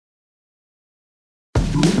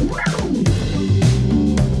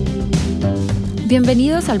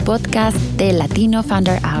Bienvenidos al podcast de Latino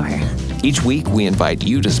Founder Hour. Each week, we invite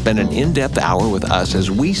you to spend an in-depth hour with us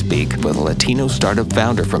as we speak with a Latino startup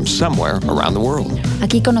founder from somewhere around the world.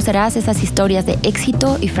 Aquí conocerás esas historias de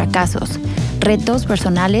éxito y fracasos, retos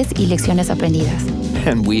personales y lecciones aprendidas.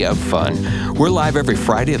 And we have fun. We're live every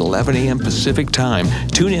Friday at 11 a.m. Pacific Time.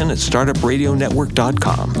 Tune in at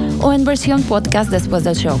startupradionetwork.com. O en versión podcast después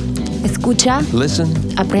del show. Escucha, Listen,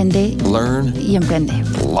 aprende, learn, y emprende.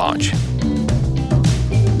 launch.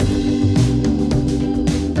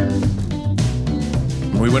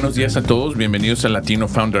 Muy buenos días a todos, bienvenidos a Latino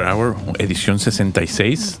Founder Hour, edición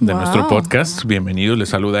 66 de nuestro podcast. Bienvenidos, les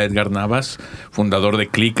saluda Edgar Navas, fundador de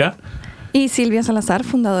Clica. Y Silvia Salazar,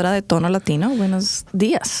 fundadora de Tono Latino. Buenos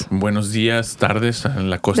días. Buenos días, tardes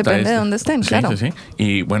en la costa Depende este. de dónde estén, Sí, claro. sí.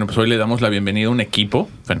 Y bueno, pues hoy le damos la bienvenida a un equipo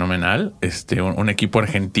fenomenal, un equipo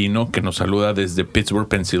argentino que nos saluda desde Pittsburgh,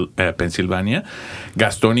 Pensilvania.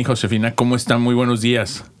 Gastón y Josefina, ¿cómo están? Muy buenos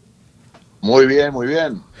días. Muy bien, muy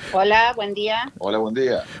bien. Hola, buen día. Hola, buen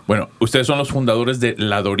día. Bueno, ustedes son los fundadores de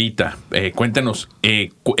La Dorita. Cuéntenos,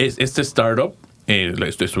 este startup,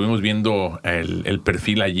 estuvimos viendo el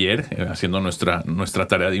perfil ayer, haciendo nuestra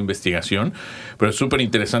tarea de investigación, pero es súper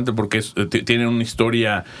interesante porque tiene una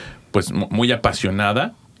historia pues muy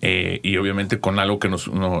apasionada y obviamente con algo que nos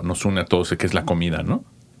une a todos, que es la comida, ¿no?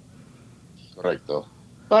 Correcto.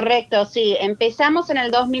 Correcto, sí. Empezamos en el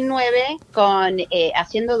 2009 con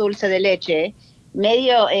haciendo dulce de leche,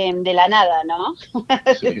 medio de la nada, ¿no?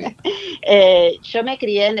 Sí. Yo me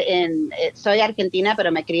crié soy argentina,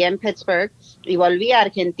 pero me crié en Pittsburgh y volví a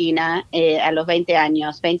Argentina a los 20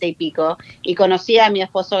 años, 20 y pico, y conocí a mi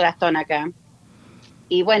esposo Gastón acá.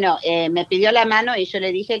 Y bueno, me pidió la mano y yo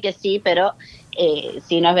le dije que sí, pero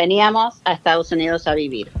si nos veníamos a Estados Unidos a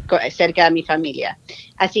vivir, cerca de mi familia.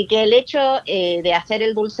 Así que el hecho de hacer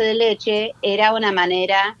el dulce de leche era una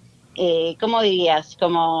manera, ¿cómo dirías?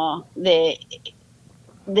 Como de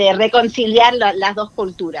reconciliar las dos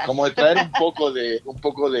culturas. Como de traer un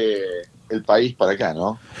poco de el país para acá,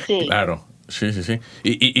 ¿no? Sí. Claro. Sí.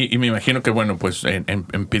 Y me imagino que, bueno, pues en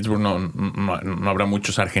Pittsburgh no habrá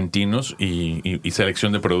muchos argentinos y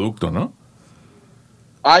selección de producto, ¿no?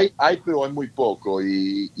 Hay, pero hay muy poco.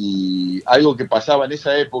 Y algo que pasaba en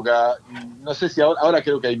esa época, no sé si ahora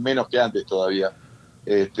creo que hay menos que antes todavía.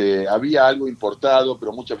 Había algo importado,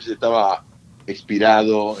 pero muchas veces estaba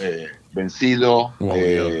expirado, vencido. Wow,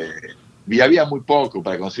 y había muy poco.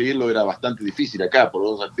 Para conseguirlo era bastante difícil acá, por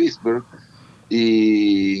lo menos en Pittsburgh.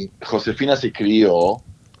 Y Josefina se crió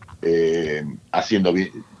haciendo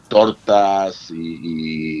tortas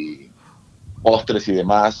y postres y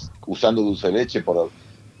demás, usando dulce de leche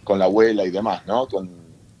con la abuela y demás, ¿no? Con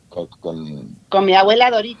Con mi abuela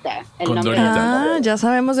Dorita. Con nombre. Dorita. Ah, ya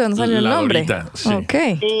sabemos de dónde salió el La nombre. Dorita, sí. Ok.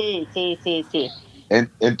 Sí.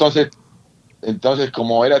 Entonces,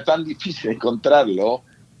 como era tan difícil encontrarlo,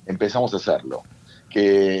 empezamos a hacerlo.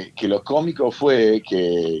 Que lo cómico fue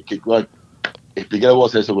que explicar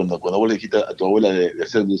vos eso cuando vos le dijiste a tu abuela de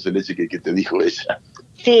hacer dulce de leche, que te dijo ella.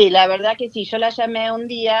 Sí, la verdad que sí. Yo la llamé un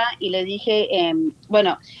día y le dije,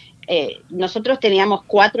 nosotros teníamos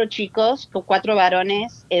 4 chicos, 4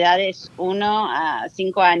 varones, edades 1 a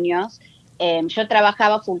 5 años. Yo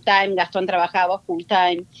trabajaba full time, Gastón trabajaba full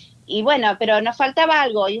time. Y bueno, pero nos faltaba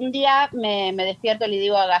algo. Y un día me despierto y le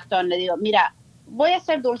digo a Gastón, mira, voy a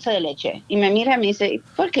hacer dulce de leche. Y me mira y me dice,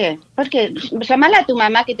 ¿por qué? Porque llamala a tu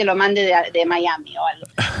mamá que te lo mande de Miami o algo.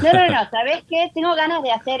 No, ¿sabes qué? Tengo ganas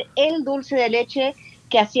de hacer el dulce de leche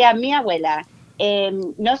que hacía mi abuela.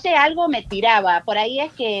 No sé, algo me tiraba. Por ahí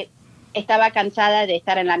es que estaba cansada de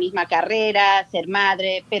estar en la misma carrera, ser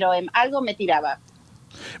madre, pero algo me tiraba.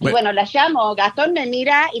 Y bueno, la llamo, Gastón me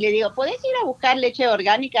mira y le digo, ¿podés ir a buscar leche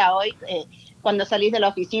orgánica hoy cuando salís de la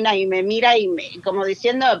oficina? Y me mira y como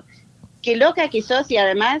diciendo, qué loca que sos, y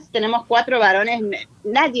además tenemos 4 varones,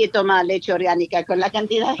 nadie toma leche orgánica con la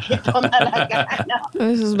cantidad que toma acá, ¿no?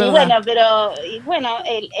 Eso es verdad. Y bueno,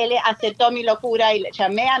 él aceptó mi locura y le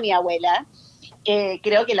llamé a mi abuela,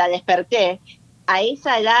 creo que la desperté. A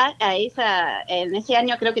esa edad, en ese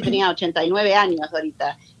año creo que tenía 89 años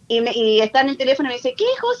ahorita. Y está en el teléfono y me dice, ¿qué,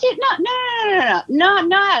 José? No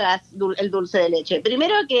hagas el dulce de leche.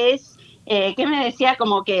 Primero que es, que me decía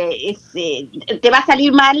como que te va a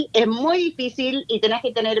salir mal, es muy difícil y tenés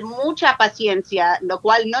que tener mucha paciencia, lo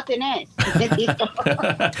cual no tenés.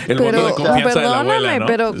 El voto de confianza Perdóname, de la abuela, ¿no?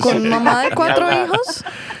 pero con mamá de 4 hijos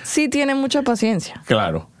sí tiene mucha paciencia.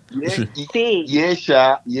 Claro. Y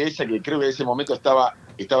ella, que creo que en ese momento estaba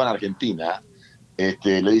en Argentina,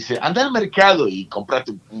 le dice, anda al mercado y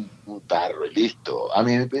comprate un tarro y listo.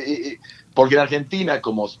 Porque en Argentina,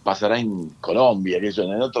 como pasará en Colombia,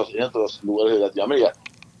 en otros lugares de Latinoamérica,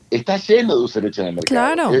 está lleno de dulce de leche en el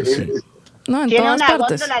mercado. Claro. No, en Tiene todas una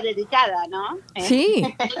partes. góndola dedicada, ¿no?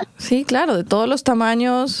 Sí, claro, de todos los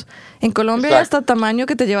tamaños. En Colombia hay hasta tamaño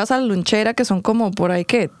que te llevas a la lonchera, que son como por ahí,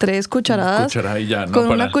 ¿qué? 3 cucharadas. Cucharada y ya, ¿no? Con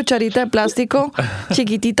una cucharita de plástico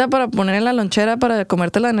chiquitita para poner en la lonchera para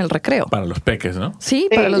comértela en el recreo. Para los peques, ¿no? Sí,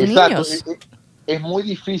 para los Exacto. niños. Es muy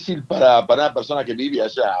difícil para una persona que vive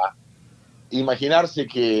allá imaginarse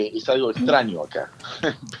que es algo extraño acá.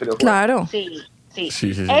 Pero bueno. Claro. Sí. Sí.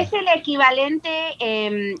 Es el equivalente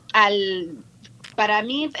para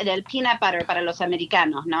mí, del peanut butter para los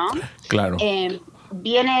americanos, ¿no? Claro.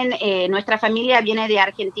 Nuestra familia viene de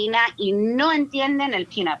Argentina y no entienden el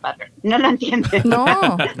peanut butter. No lo entienden. No,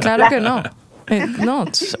 claro que no. No,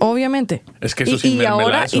 obviamente. Es que eso sin y mermelada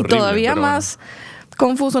ahora, es y horrible, todavía pero más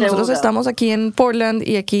confuso. Nosotros Seguro. estamos aquí en Portland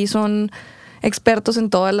y aquí son expertos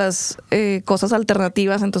en todas las cosas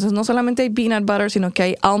alternativas. Entonces no solamente hay peanut butter, sino que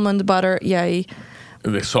hay almond butter y hay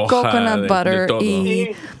de soja, coconut de butter todo.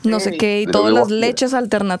 y no sé qué, y Pero todas de las vos- leches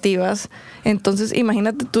alternativas. Entonces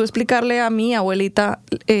imagínate tú explicarle a mi abuelita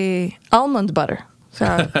almond butter. O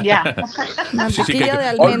sea, Ya. mantequilla que- de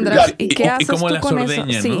almendras. ¿Y y- qué y haces como tú la con sordeña,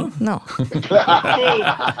 eso? Sí, ¿no? no.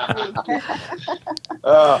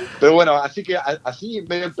 Pero bueno, así que así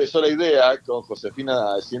medio empezó la idea, con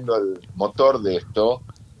Josefina siendo el motor de esto.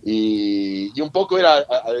 Y un poco era,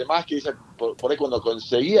 además, que ella, por ahí cuando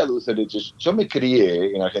conseguía dulce de leche, yo me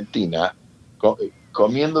crié en Argentina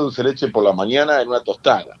comiendo dulce de leche por la mañana en una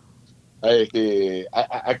tostada.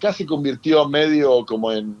 Acá se convirtió medio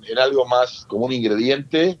como en algo más, como un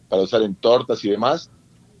ingrediente para usar en tortas y demás.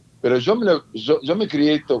 Pero yo me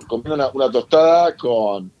crié comiendo una tostada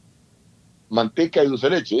con manteca y dulce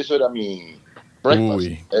de leche. Eso era mi breakfast.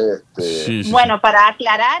 Uy. Sí. Bueno, para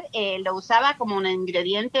aclarar, lo usaba como un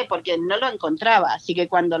ingrediente porque no lo encontraba, así que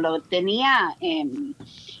cuando lo tenía,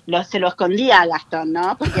 se lo escondía a Gastón,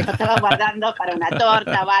 ¿no? Porque lo estaba guardando para una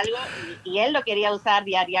torta o algo, y él lo quería usar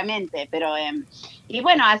diariamente, pero y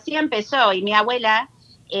bueno, así empezó, y mi abuela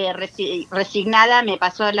resignada me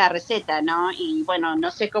pasó la receta, ¿no? Y bueno, no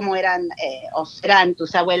sé cómo eran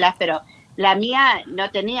tus abuelas, pero la mía no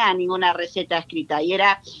tenía ninguna receta escrita y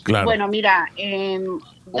era, Claro. bueno, mira,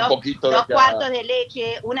 dos cuartos de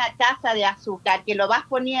leche, una taza de azúcar, que lo vas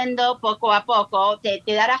poniendo poco a poco, te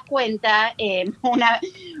darás cuenta,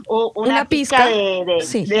 una pizca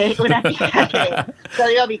de una pizca de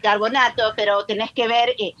sodio bicarbonato, pero tenés que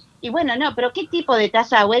ver, y bueno, no, pero ¿qué tipo de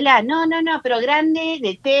taza, abuela? No, pero grande,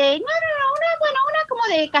 de té, una como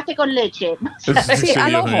de café con leche. Sí,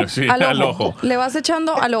 al Dios ojo, mío, sí, al ojo. Le vas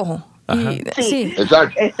echando al ojo. Sí.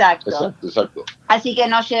 Exacto. Así que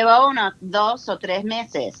nos llevó unos 2 o 3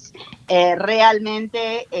 meses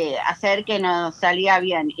realmente hacer que nos salía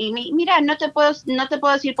bien. Y mira, no te puedo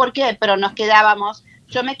decir por qué, pero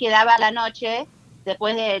yo me quedaba a la noche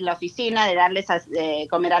después de la oficina, de darles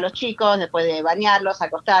comer a los chicos, después de bañarlos,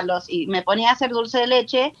 acostarlos, y me ponía a hacer dulce de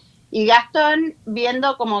leche. Y Gastón,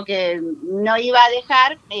 viendo como que no iba a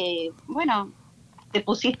dejar, te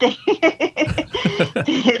pusiste.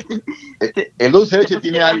 El dulce de leche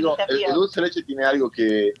tiene algo. El dulce de leche tiene algo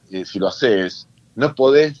que si lo haces, no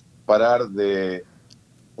podés parar de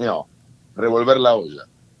revolver la olla.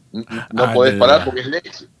 No podés parar porque es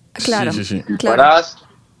leche. Claro. Sí. Si claro. parás,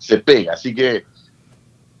 se pega. Así que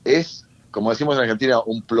es, como decimos en Argentina,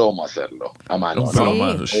 un plomo hacerlo a mano. Un plomo.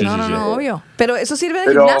 ¿no? Sí, No, obvio. Pero eso sirve de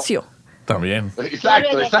Pero- gimnasio. También.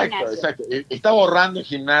 Exacto. Está borrando el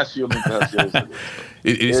gimnasio mientras hacía eso.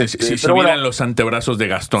 Y dice, si pero bueno, miran los antebrazos de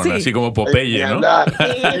Gastón, Sí. así como Popeye, ¿no?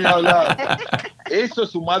 Ni hablar. Eso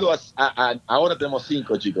sumado a ahora tenemos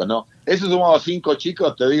 5 chicos, ¿no? Eso sumado a 5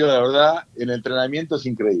 chicos, te digo la verdad, el entrenamiento es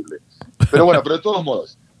increíble. Pero bueno, pero de todos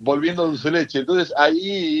modos, volviendo a dulce de leche, entonces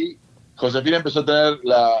ahí Josefina empezó a tener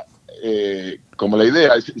como la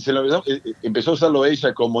idea, empezó a usarlo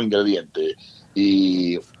ella como ingrediente.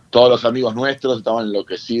 Y todos los amigos nuestros estaban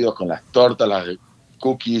enloquecidos con las tortas, las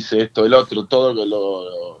cookies, esto, el otro, todo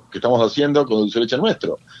lo que estamos haciendo con dulce de leche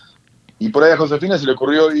nuestro. Y por ahí a Josefina se le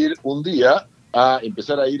ocurrió ir un día a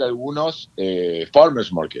empezar a ir a algunos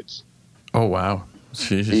farmers markets. Oh, wow.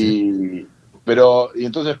 Sí. Y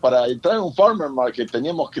entonces para entrar en un farmer market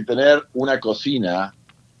teníamos que tener una cocina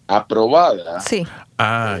aprobada. Sí.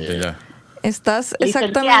 Ya. Estás Licenciada,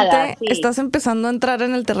 exactamente, sí. estás empezando a entrar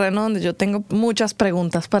en el terreno donde yo tengo muchas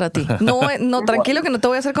preguntas para ti. No, tranquilo que no te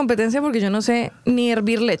voy a hacer competencia porque yo no sé ni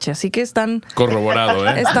hervir leche, así que están Corroborado,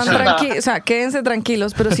 ¿eh? tranquilos, o sea, quédense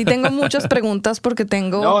tranquilos, pero sí tengo muchas preguntas porque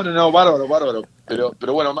tengo... No, bárbaro.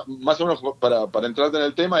 Pero bueno, más o menos para entrarte en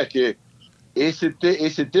el tema es que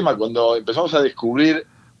ese tema, cuando empezamos a descubrir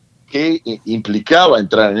qué implicaba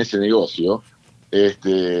entrar en ese negocio,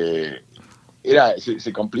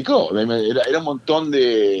 se complicó. Era un montón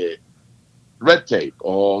de red tape,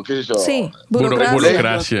 o qué sé yo. Sí,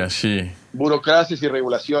 burocracia, sí. Burocracias y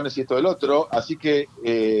regulaciones y esto del otro. Así que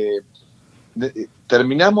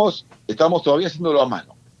estábamos todavía haciéndolo a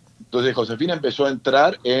mano. Entonces Josefina empezó a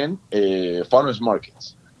entrar en farmers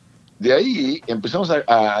markets. De ahí empezamos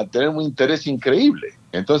a tener un interés increíble.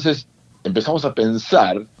 Entonces empezamos a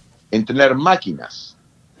pensar en tener máquinas.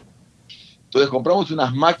 Entonces terminamos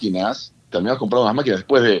comprando unas máquinas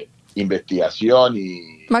después de investigación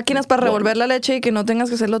y... ¿Máquinas para revolver la leche y que no tengas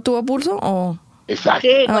que hacerlo tú a pulso? ¿O? Exacto.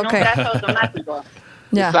 Sí, con un brazo automático.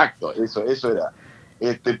 Ya. Exacto, eso era.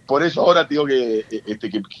 Por eso ahora te digo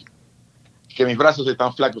que mis brazos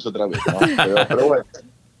están flacos otra vez, ¿no? Pero bueno.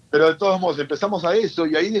 Pero de todos modos, empezamos a eso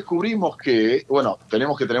y ahí descubrimos que, bueno,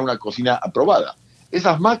 tenemos que tener una cocina aprobada.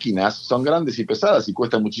 Esas máquinas son grandes y pesadas y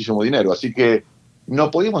cuestan muchísimo dinero, así que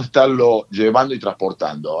no podíamos estarlo llevando y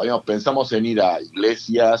transportando. Pensamos en ir a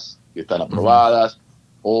iglesias que están aprobadas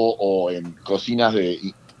o en cocinas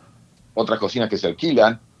otras cocinas que se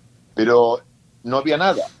alquilan, pero no había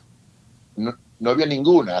nada, no había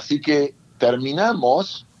ninguna, así que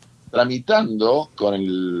terminamos tramitando con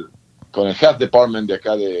el Health Department de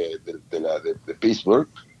acá de Pittsburgh,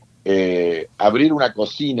 abrir una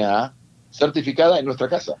cocina certificada en nuestra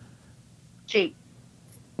casa. Sí.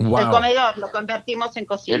 Wow. El comedor lo convertimos en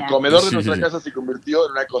cocina. El comedor de nuestra casa se convirtió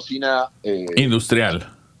en una cocina industrial.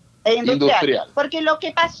 Industrial. Porque lo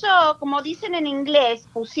que pasó, como dicen en inglés,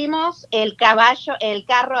 pusimos el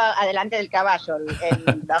carro adelante del caballo,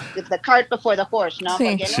 the cart before the horse, ¿no?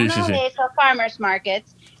 Sí. Porque en uno de esos farmers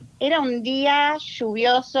markets era un día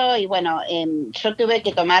lluvioso y bueno, yo tuve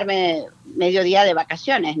que tomarme medio día de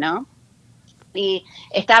vacaciones, ¿no? Y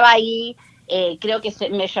estaba ahí, creo que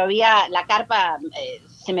me llovía, la carpa,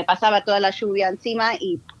 se me pasaba toda la lluvia encima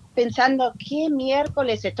y pensando, ¿qué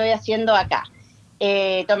miércoles estoy haciendo acá?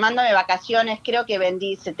 Tomándome vacaciones, creo que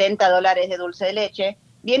vendí $70 de dulce de leche.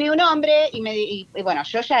 Viene un hombre y bueno,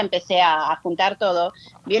 yo ya empecé a juntar todo.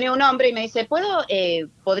 Viene un hombre y me dice,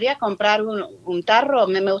 ¿podría comprar un tarro?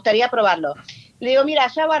 Me gustaría probarlo. Le digo, mira,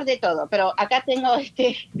 ya guardé todo, pero acá tengo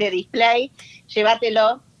de display,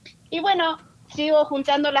 llévatelo. Y bueno, sigo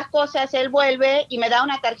juntando las cosas, él vuelve y me da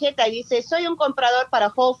una tarjeta y dice, soy un comprador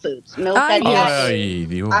para Whole Foods. Me gustaría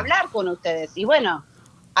hablar con ustedes. Y bueno,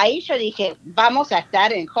 ahí yo dije, vamos a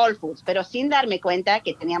estar en Whole Foods, pero sin darme cuenta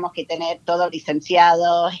que teníamos que tener todo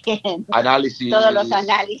licenciado, análisis, todos los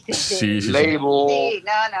análisis, sí. label. Sí,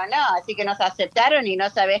 no, así que nos aceptaron y no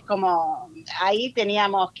sabés cómo, ahí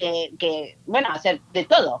teníamos que hacer de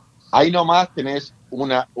todo. Ahí nomás tenés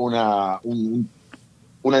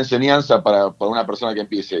una enseñanza para una persona que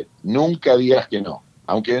empiece. Nunca digas que no.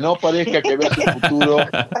 Aunque no parezca que veas el futuro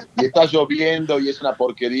y está lloviendo y es una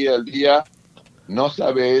porquería el día, no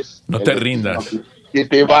sabes. No te rindas.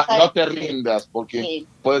 No te rindas, porque sí,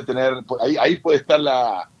 puede tener, ahí puede estar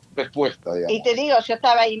la respuesta, digamos. Y te digo, yo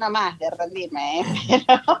estaba ahí nomás de rendirme,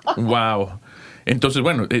 Wow. Entonces,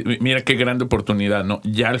 bueno, mira qué grande oportunidad, ¿no?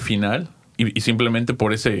 Ya al final, y simplemente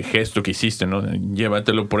por ese gesto que hiciste, ¿no?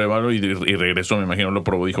 Llévatelo, pruébalo, y regresó, me imagino, lo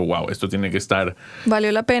probó, dijo, wow, esto tiene que estar...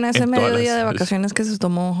 Valió la pena ese en medio todas día las- de vacaciones que se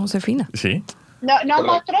tomó Josefina. Sí. Nos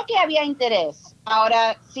mostró que había interés.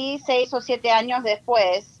 Ahora, sí, 6 o 7 años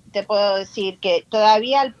después, te puedo decir que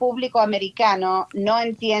todavía el público americano no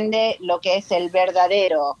entiende lo que es el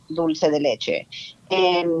verdadero dulce de leche.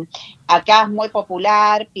 Acá es muy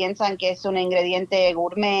popular, piensan que es un ingrediente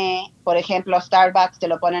gourmet. Por ejemplo, Starbucks te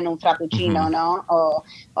lo ponen en un frappuccino, ¿no? O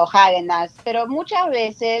Häagen-Dazs. Pero muchas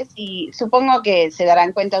veces, y supongo que se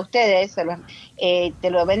darán cuenta ustedes, te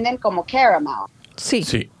lo venden como caramel. Sí.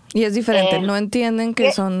 Sí. Y es diferente, no entienden que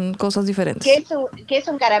 ¿qué? son cosas diferentes. ¿Qué es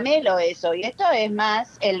un caramelo eso? Y esto es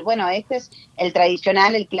más, este es el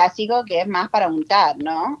tradicional, el clásico, que es más para untar,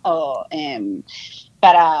 ¿no? O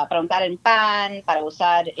para untar en pan, para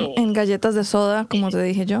usar... En galletas de soda, como te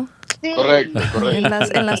dije yo. sí, Correcto.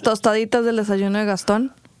 En las tostaditas del desayuno de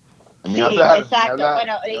Gastón. Ni sí, hablar, exacto. ni hablar,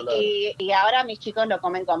 Bueno, ni hablar. y ahora mis chicos lo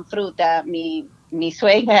comen con fruta. Mi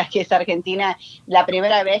suegra, que es argentina, la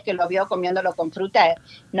primera vez que lo vio comiéndolo con fruta,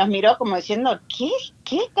 nos miró como diciendo, ¿qué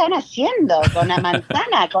están haciendo con la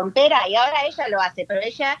manzana, con pera? Y ahora ella lo hace, pero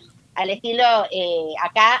ella al estilo,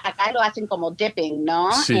 acá lo hacen como dipping, ¿no?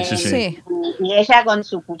 Sí. Sí. Y ella con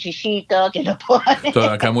su cuchillito que lo pone. Todo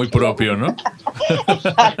acá muy propio, ¿no?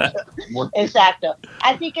 Exacto.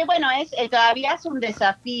 Así que bueno, todavía es un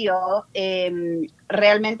desafío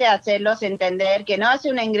realmente hacerlos entender que no es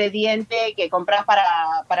un ingrediente que compras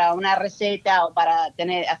para una receta o para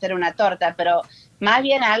hacer una torta, pero más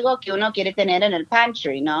bien algo que uno quiere tener en el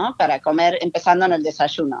pantry, ¿no? Para comer empezando en el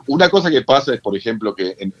desayuno. Una cosa que pasa es, por ejemplo,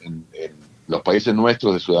 que los países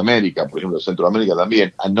nuestros de Sudamérica, por ejemplo, Centroamérica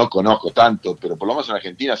también, no conozco tanto, pero por lo menos en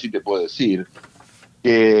Argentina sí te puedo decir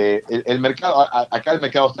que el mercado, acá el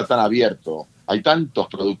mercado está tan abierto, hay tantos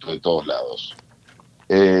productos de todos lados.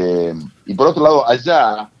 Y por otro lado,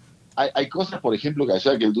 allá hay cosas, por ejemplo, que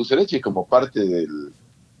allá que el dulce de leche es como parte del,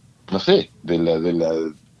 no sé, de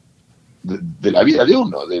la vida de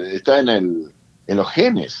uno, está en los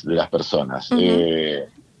genes de las personas. Uh-huh.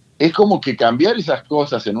 Es como que cambiar esas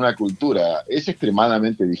cosas en una cultura es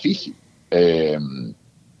extremadamente difícil.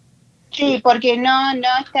 Sí, porque no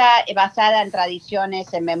está basada en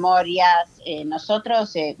tradiciones, en memorias.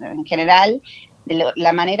 Nosotros, en general,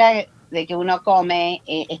 la manera de que uno come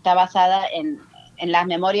está basada en las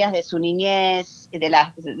memorias de su niñez, de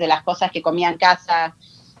las cosas que comía en casa,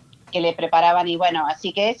 que le preparaban. Y bueno,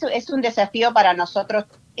 así que eso es un desafío para nosotros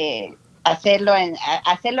hacerlo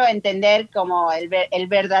entender como el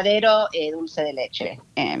verdadero dulce de leche.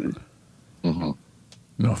 Uh-huh.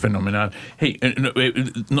 No, fenomenal. Hey,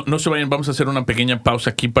 no se vayan, vamos a hacer una pequeña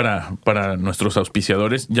pausa aquí para nuestros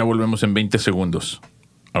auspiciadores. Ya volvemos en 20 segundos.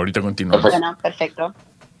 Ahorita continuamos. Bueno, perfecto.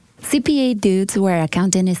 CPA Dudes, where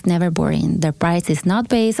accounting is never boring. Their price is not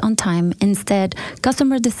based on time. Instead,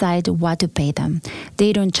 customers decide what to pay them.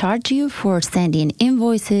 They don't charge you for sending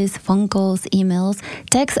invoices, phone calls, emails,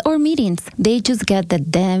 texts, or meetings. They just get the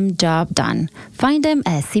damn job done. Find them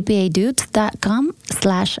at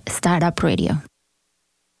cpadudes.com/startupradio.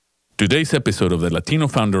 Today's episode of the Latino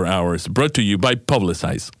Founder Hour is brought to you by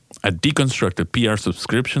Publicize, a deconstructed PR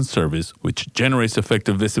subscription service which generates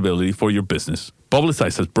effective visibility for your business.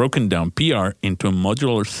 Publicize has broken down PR into a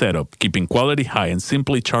modular setup, keeping quality high and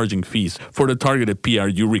simply charging fees for the targeted PR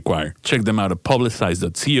you require. Check them out at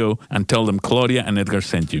publicize.co and tell them Claudia and Edgar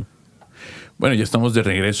sent you. Bueno, ya estamos de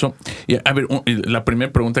regreso. Y, a ver, la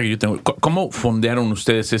primera pregunta que yo tengo, ¿cómo fondearon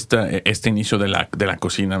ustedes este inicio de la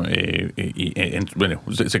cocina? Bueno,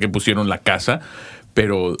 sé que pusieron la casa,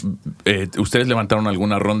 pero ¿ustedes levantaron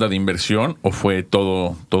alguna ronda de inversión o fue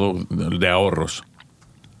todo de ahorros?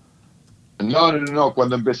 No.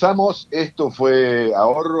 Cuando empezamos, esto fue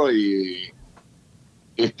ahorro y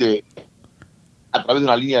a través de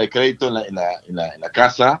una línea de crédito en la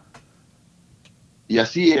casa. Y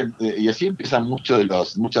así empiezan muchas de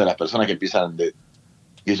las personas que empiezan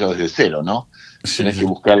ellos desde cero, ¿no? Sí. Tienes que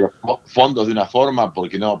buscar los fondos de una forma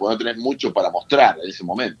porque no tenés mucho para mostrar en ese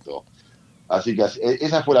momento. Así que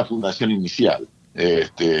esa fue la fundación inicial.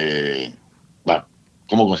 Bueno,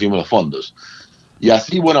 cómo conseguimos los fondos. Y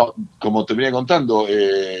así, bueno, como te venía contando,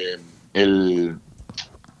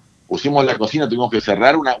 pusimos la cocina, tuvimos que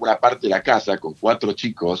cerrar una parte de la casa con 4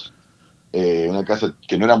 chicos. Una casa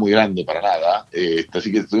que no era muy grande para nada,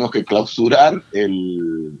 así que tuvimos que clausurar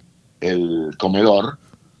el comedor,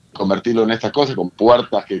 convertirlo en estas cosas con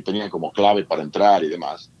puertas que tenían como clave para entrar y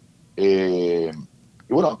demás. Y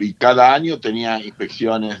bueno, y cada año tenía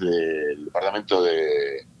inspecciones del departamento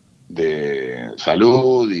de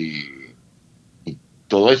salud y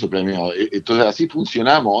todo eso. Entonces así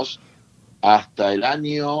funcionamos hasta el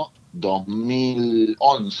año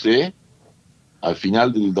 2011. Al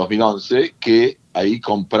final del 2011, que ahí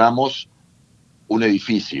compramos un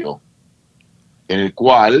edificio en el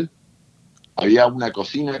cual había una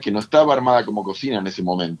cocina que no estaba armada como cocina en ese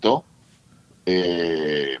momento.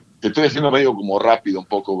 Te estoy haciendo medio como rápido un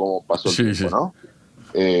poco cómo pasó el tiempo, sí. ¿No?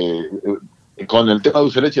 Con el tema de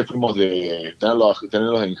dulce de leche fuimos de tenerlos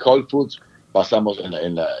en Whole Foods, pasamos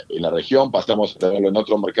en la región, pasamos a tenerlo en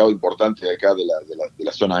otro mercado importante de acá de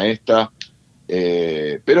la zona esta.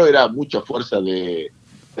 Pero era mucha fuerza de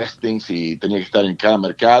testings y tenía que estar en cada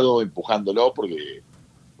mercado empujándolo porque,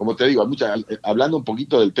 como te digo, hablando un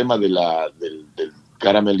poquito del tema del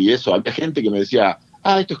caramel y eso, había gente que me decía,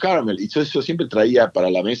 esto es caramel, y yo siempre traía para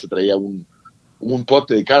la mesa, traía un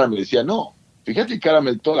pote de caramel y decía, no, fíjate el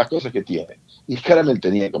caramel, todas las cosas que tiene. Y el caramel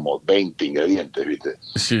tenía como 20 ingredientes, ¿viste?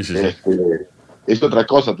 Sí. Es otra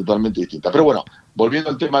cosa totalmente distinta. Pero bueno, volviendo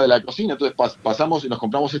al tema de la cocina, entonces pasamos y nos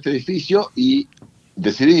compramos este edificio y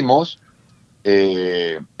decidimos,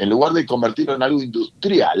 en lugar de convertirlo en algo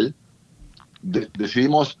industrial,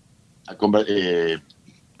 decidimos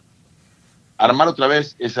armar otra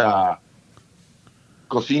vez esa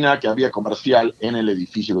cocina que había comercial en el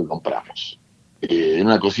edificio que compramos. En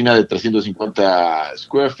una cocina de 350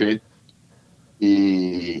 square feet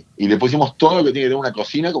y le pusimos todo lo que tiene que tener una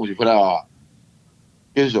cocina como si fuera...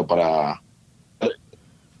 qué sé yo,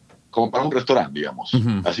 como para un restaurante, digamos.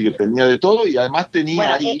 Uh-huh. Así que tenía de todo y además tenía...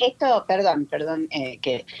 Bueno, ahí... esto, perdón,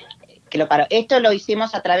 que lo paro. Esto lo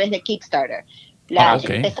hicimos a través de Kickstarter,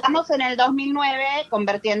 Empezamos en el 2009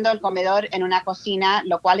 convirtiendo el comedor en una cocina,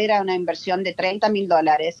 lo cual era una inversión de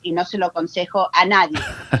 $30,000 y no se lo aconsejo a nadie.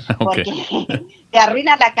 Porque te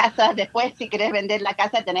arruina la casa. Después, si querés vender la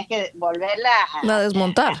casa, tenés que volverla a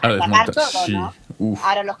desmontar. A desmontar todo, ¿no?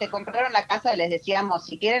 Ahora, los que compraron la casa les decíamos,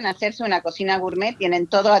 si quieren hacerse una cocina gourmet, tienen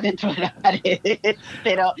todo adentro de las paredes.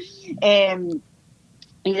 Pero...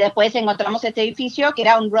 y después encontramos este edificio que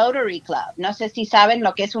era un Rotary Club. No sé si saben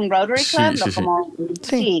lo que es un Rotary Club.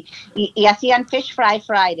 Sí. Y hacían Fish Fry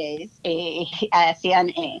Fridays.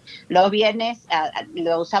 Hacían los viernes,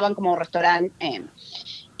 lo usaban como restaurante.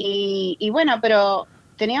 Y bueno, pero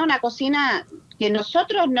tenía una cocina que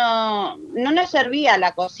nosotros no nos servía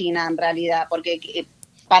la cocina en realidad, porque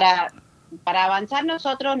para avanzar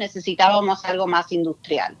nosotros necesitábamos algo más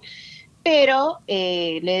industrial. Pero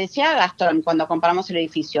le decía a Gastón cuando compramos el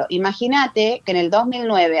edificio, imagínate que en el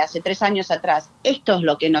 2009, hace 3 años atrás, esto es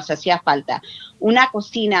lo que nos hacía falta, una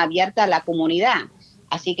cocina abierta a la comunidad.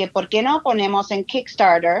 Así que, ¿por qué no ponemos en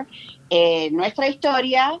Kickstarter nuestra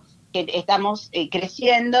historia, que estamos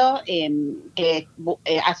creciendo, que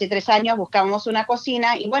hace 3 años buscábamos una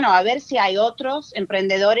cocina y bueno, a ver si hay otros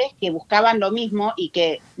emprendedores que buscaban lo mismo y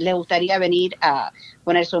que les gustaría venir a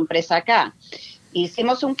poner su empresa acá.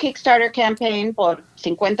 Hicimos un Kickstarter campaign por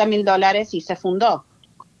 $50,000 y se fundó.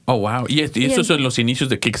 Oh, wow. Y eso son los inicios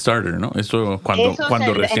de Kickstarter, ¿no? Eso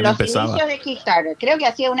cuando recién empezaba. Los inicios de Kickstarter. Creo que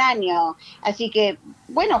hacía un año. Así que,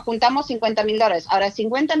 bueno, juntamos $50,000. Ahora,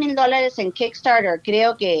 $50,000 en Kickstarter,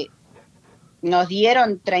 creo que nos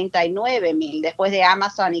dieron 39,000 después de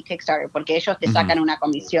Amazon y Kickstarter, porque ellos te sacan una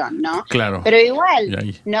comisión, ¿no? Claro. Pero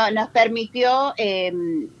igual, nos permitió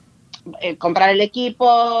comprar el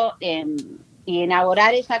equipo, y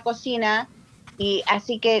inaugurar esa cocina, y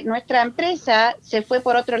así que nuestra empresa se fue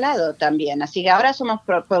por otro lado también. Así que ahora somos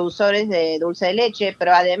productores de dulce de leche,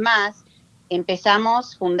 pero además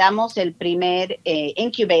fundamos el primer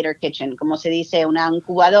incubator kitchen, como se dice, una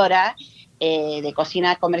incubadora de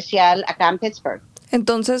cocina comercial acá en Pittsburgh.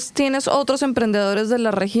 Entonces, ¿tienes otros emprendedores de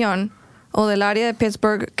la región o del área de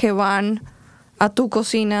Pittsburgh que van a tu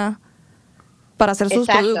cocina para hacer sus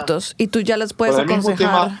productos y tú ya les puedes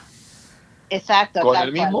aconsejar? Exacto. Con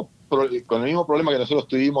el mismo problema que nosotros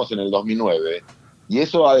tuvimos en el 2009. Y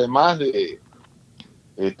eso además del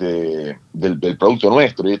producto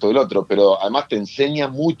nuestro y esto y del otro, pero además te enseña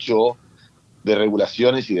mucho de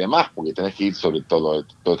regulaciones y demás, porque tenés que ir sobre todas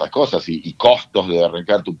estas cosas y costos de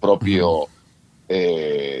arrancar tu propio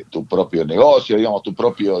negocio, digamos, tu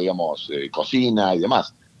propio, cocina y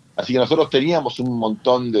demás. Así que nosotros teníamos un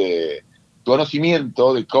montón de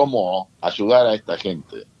conocimiento de cómo ayudar a esta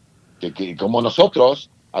gente. Que como nosotros,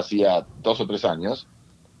 hacía 2 o 3 años,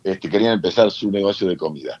 querían empezar su negocio de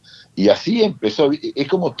comida. Y así empezó. Es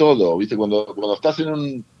como todo, ¿viste? Cuando estás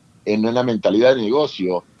en una mentalidad de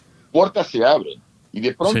negocio, puertas se abren. Y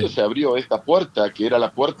de pronto se abrió esta puerta, que era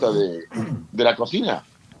la puerta de la cocina,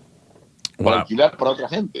 para alquilar para otra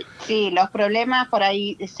gente. Sí, los problemas por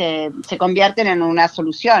ahí se convierten en una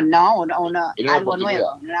solución, ¿no? Algo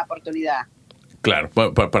nuevo, una oportunidad. Claro,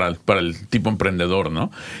 para el tipo emprendedor, ¿no?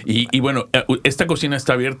 Y bueno, ¿esta cocina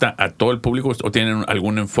está abierta a todo el público o tienen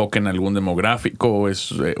algún enfoque en algún demográfico o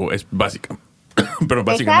es básica? Pero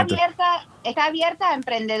básicamente... Está abierta a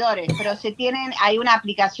emprendedores, pero hay una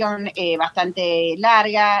aplicación bastante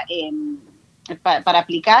larga. Para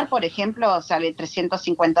aplicar, por ejemplo, sale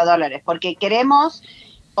 $350, porque queremos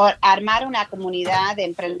armar una comunidad de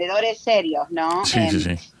emprendedores serios, ¿no? Sí.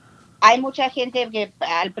 Hay mucha gente que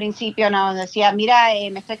al principio nos decía, mira,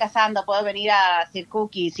 me estoy casando, puedo venir a hacer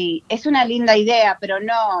cookies. Y es una linda idea, pero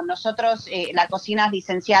no, nosotros, la cocina es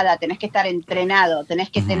licenciada, tenés que estar entrenado, tenés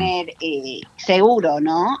que tener seguro,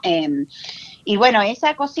 ¿no? Y bueno,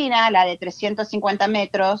 esa cocina, la de 350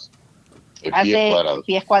 metros,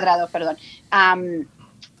 pies cuadrados, perdón,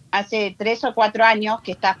 hace 3 o 4 años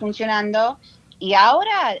que está funcionando, y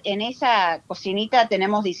ahora en esa cocinita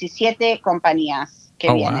tenemos 17 compañías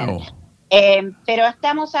que vienen. Wow. Pero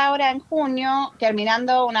estamos ahora en junio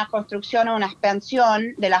terminando una construcción o una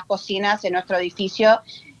expansión de las cocinas en nuestro edificio,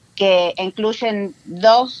 que incluyen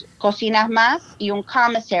 2 cocinas más y un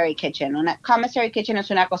commissary kitchen. Una commissary kitchen es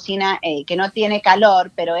una cocina que no tiene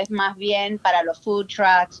calor, pero es más bien para los food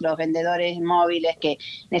trucks, los vendedores móviles que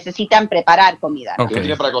necesitan preparar comida, ¿no?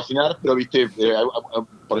 Tiene para cocinar, pero viste,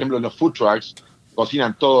 por ejemplo, en los food trucks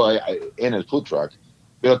cocinan todo en el food truck,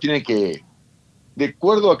 pero tienen que, de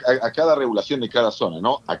acuerdo a cada regulación de cada zona,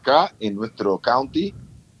 ¿no? Acá en nuestro county,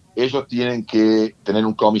 ellos tienen que tener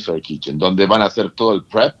un commissary kitchen, donde van a hacer todo el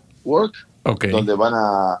prep work, donde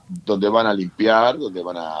van a limpiar, donde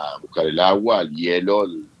van a buscar el agua, el hielo,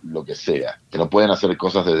 lo que sea, que no pueden hacer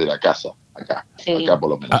cosas desde la casa, acá por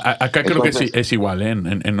lo menos. Acá creo que sí, es igual,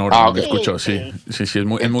 en Oregon, okay. escucho, sí, es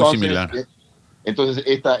muy similar. Entonces,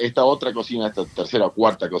 esta otra cocina, esta tercera o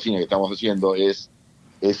cuarta cocina que estamos haciendo es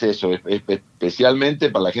eso, es especialmente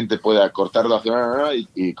para la gente pueda cortar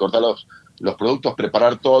y cortar los productos,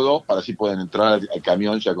 preparar todo, para así pueden entrar al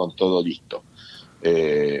camión ya con todo listo.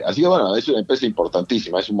 Así que bueno, es una empresa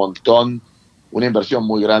importantísima, es un montón, una inversión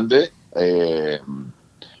muy grande,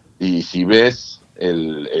 y si ves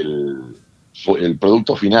el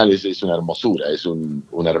producto final es una hermosura, es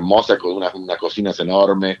una hermosa, con unas cocinas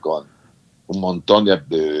enormes, con un montón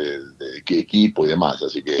de equipo y demás,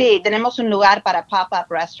 así que... Sí, tenemos un lugar para pop-up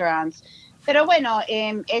restaurants, pero bueno,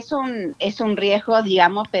 es un riesgo,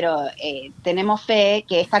 digamos, pero tenemos fe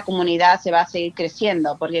que esta comunidad se va a seguir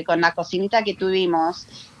creciendo, porque con la cocinita que tuvimos,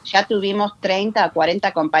 ya tuvimos 30 o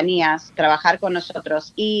 40 compañías trabajar con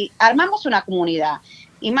nosotros y armamos una comunidad.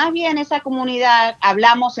 Y más bien esa comunidad,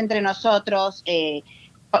 hablamos entre nosotros,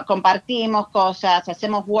 compartimos cosas,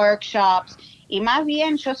 hacemos workshops, y más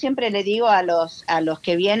bien yo siempre le digo a los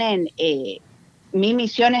que vienen, mi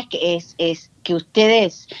misión es que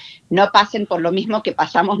ustedes no pasen por lo mismo que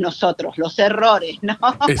pasamos nosotros, los errores, ¿no?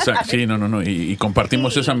 Exacto, sí, no, y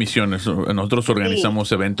compartimos esa misión. Nosotros organizamos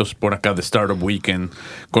eventos por acá de Startup Weekend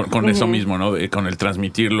con eso mismo, ¿no? Con el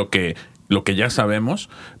transmitir lo que ya sabemos,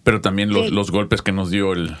 pero también los golpes que nos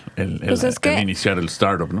dio el iniciar el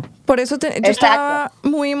startup, ¿no? Por eso yo estaba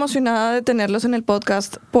muy emocionada de tenerlos en el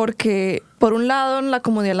podcast, porque por un lado en la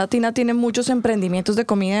comunidad latina tiene muchos emprendimientos de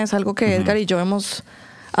comida, es algo que Edgar y yo hemos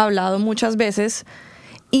hablado muchas veces,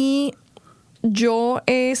 y yo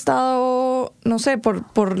he estado, no sé,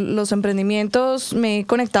 por los emprendimientos, me he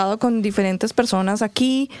conectado con diferentes personas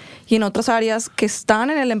aquí y en otras áreas que están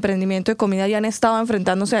en el emprendimiento de comida y han estado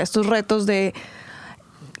enfrentándose a estos retos de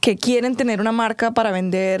que quieren tener una marca para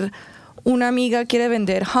vender. Una amiga quiere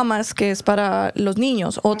vender hummus, que es para los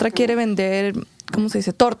niños, otra quiere vender, ¿cómo se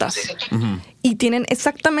dice?, tortas. Y tienen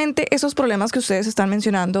exactamente esos problemas que ustedes están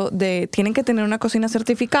mencionando, de tienen que tener una cocina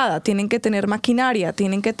certificada, tienen que tener maquinaria,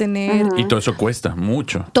 tienen que tener... Y todo eso cuesta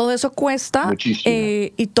mucho. Todo eso cuesta. Muchísimo.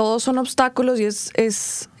 Y todos son obstáculos y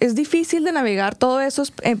es difícil de navegar todo eso,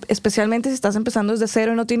 especialmente si estás empezando desde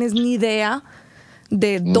cero y no tienes ni idea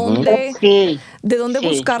de dónde,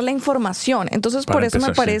 buscar la información. Entonces, por eso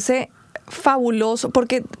me parece fabuloso,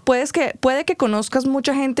 porque puede que conozcas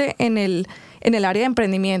mucha gente en el área de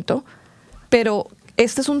emprendimiento, pero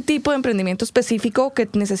este es un tipo de emprendimiento específico que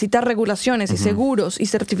necesita regulaciones y seguros y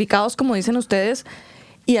certificados, como dicen ustedes,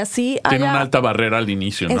 y así tiene una alta barrera al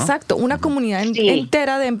inicio, ¿no? Exacto, una comunidad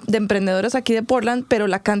entera de emprendedores aquí de Portland, pero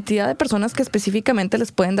la cantidad de personas que específicamente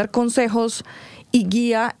les pueden dar consejos y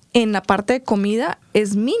guía en la parte de comida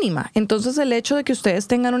es mínima. Entonces, el hecho de que ustedes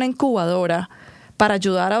tengan una incubadora para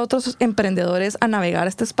ayudar a otros emprendedores a navegar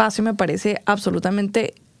este espacio me parece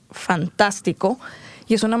absolutamente fantástico,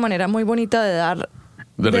 y es una manera muy bonita de dar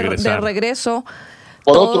de regreso.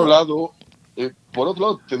 Por otro lado,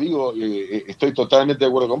 te digo, estoy totalmente de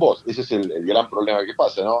acuerdo con vos. Ese es el gran problema que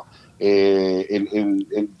pasa, ¿no?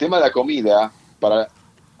 El tema de la comida para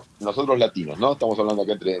nosotros latinos, ¿no? Estamos hablando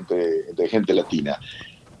acá entre gente latina.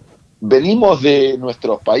 Venimos de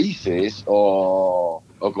nuestros países o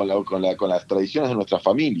con las tradiciones de nuestras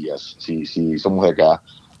familias, si somos de acá,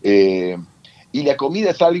 y la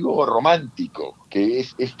comida es algo romántico, que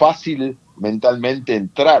es fácil mentalmente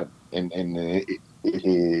entrar,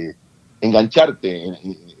 engancharte en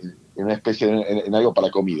una especie en algo para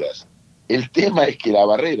comidas. El tema es que la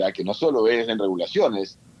barrera, que no solo es en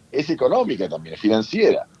regulaciones, es económica también, es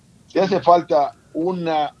financiera. Te hace falta un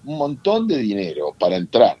montón de dinero para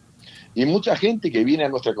entrar. Y mucha gente que viene a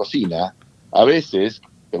nuestra cocina, a veces,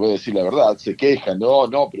 te voy a decir la verdad, se quejan, no,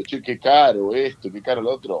 pero che, qué caro esto, qué caro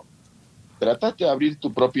lo otro. Trataste de abrir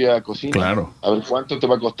tu propia cocina, claro, a ver cuánto te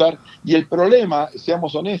va a costar. Y el problema,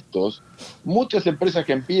 seamos honestos, muchas empresas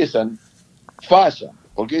que empiezan fallan,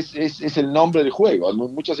 porque es el nombre del juego. Hay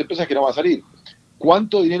muchas empresas que no van a salir.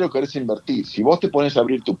 ¿Cuánto dinero querés invertir? Si vos te pones a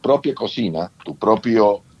abrir tu propia cocina, tu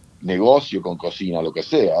propio negocio con cocina, lo que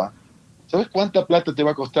sea, ¿sabes cuánta plata te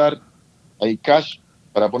va a costar ahí cash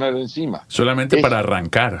para poner encima? Solamente para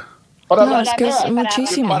arrancar. Es que es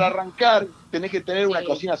muchísimo. Para arrancar tenés que tener una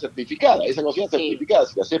cocina certificada. Esa cocina certificada,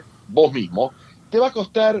 si la haces vos mismo, te va a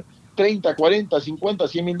costar 30, 40, 50,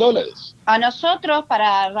 $100,000. A nosotros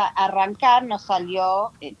para arrancar nos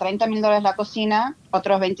salió $30,000 la cocina,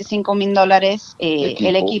 otros $25,000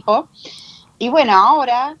 el equipo. Y bueno,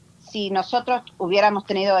 ahora, si nosotros hubiéramos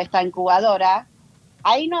tenido esta incubadora,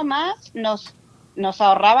 ahí nomás nos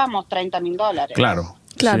ahorrábamos $30,000. Claro.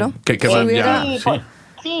 Claro. Sí. Que van ya,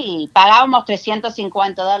 sí. Sí, pagábamos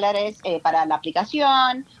 $350 para la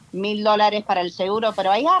aplicación, $1,000 para el seguro,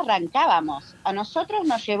 pero ahí arrancábamos. A nosotros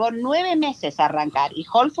nos llevó 9 meses arrancar y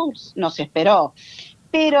Whole Foods nos esperó.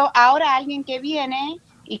 Pero ahora alguien que viene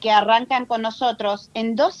y que arrancan con nosotros,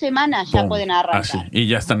 en 2 semanas ya Boom. pueden arrancar. Sí. Y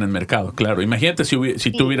ya están en mercado, claro. Imagínate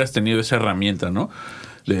si tú hubieras tenido esa herramienta, ¿no?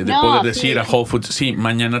 De No, poder decir sí. a Whole Foods, sí,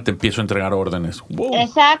 mañana te empiezo a entregar órdenes. Wow.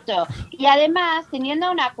 Exacto. Y además,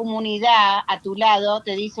 teniendo una comunidad a tu lado,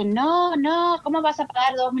 te dicen, no, ¿cómo vas a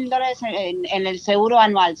pagar $2,000 en el seguro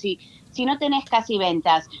anual si no tenés casi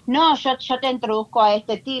ventas? No, yo te introduzco a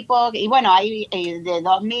este tipo. Y bueno, ahí de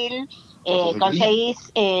 2,000 conseguís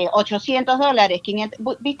 $800, 500.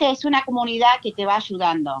 Viste, es una comunidad que te va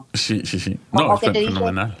ayudando. Sí. No, O que te dice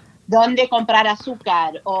fenomenal. dónde comprar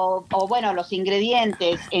azúcar o bueno, los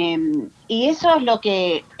ingredientes. Y eso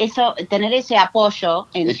es tener ese apoyo.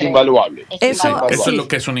 Es invaluable. Eso- invaluable. Eso Sí. es lo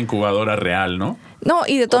que es una incubadora real, ¿no? No,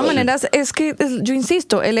 y de todas Sí. maneras, es que yo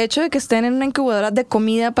insisto, el hecho de que estén en una incubadora de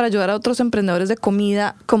comida para ayudar a otros emprendedores de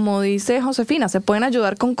comida, como dice Josefina, se pueden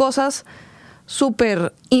ayudar con cosas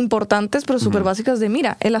súper importantes, pero súper básicas de,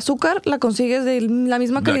 mira, el azúcar la consigues de la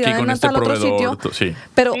misma De aquí calidad con en este tal otro proveedor, sitio, sí.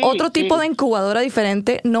 pero Sí, otro tipo sí. de incubadora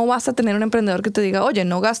diferente. No vas a tener un emprendedor que te diga, oye,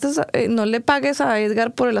 no gastes, no le pagues a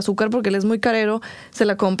Edgar por el azúcar porque él es muy carero, se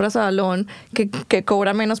la compras a Alon que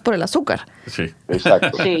cobra menos por el azúcar. Sí.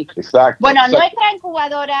 Exacto. Sí. Exacto. Bueno, exacto. nuestra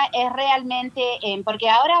incubadora es realmente, porque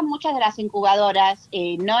ahora muchas de las incubadoras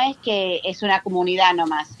no es que es una comunidad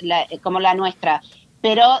nomás, como la nuestra,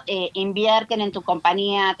 pero invierten en tu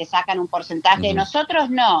compañía, te sacan un porcentaje. Nosotros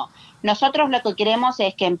no. Nosotros lo que queremos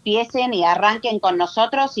es que empiecen y arranquen con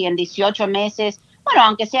nosotros y en 18 meses, bueno,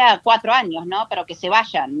 aunque sea 4 años, ¿no? Pero que se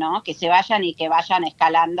vayan, ¿no? Que se vayan y que vayan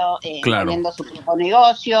escalando, Claro. teniendo su propio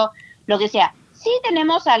negocio, lo que sea. Sí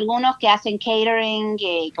tenemos algunos que hacen catering,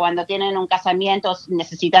 que cuando tienen un casamiento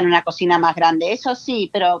necesitan una cocina más grande, eso sí,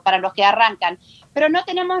 pero para los que arrancan. Pero no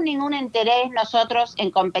tenemos ningún interés nosotros en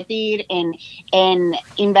competir, en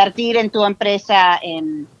invertir en tu empresa.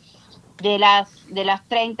 De las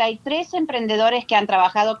 33 emprendedores que han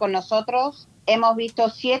trabajado con nosotros, hemos visto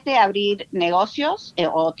 7 abrir negocios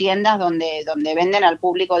o tiendas donde venden al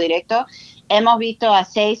público directo. Hemos visto a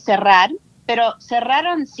 6 cerrar, pero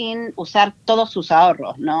cerraron sin usar todos sus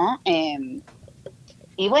ahorros, ¿no?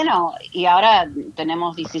 Y bueno, y ahora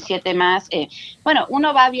tenemos 17 más. Bueno,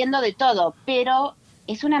 uno va viendo de todo, pero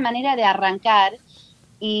es una manera de arrancar.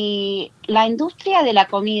 Y la industria de la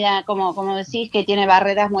comida, como decís, que tiene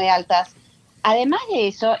barreras muy altas, además de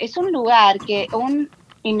eso, es un lugar que un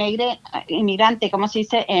inmigrante, ¿cómo se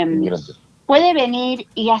dice? Inmigrante. Puede venir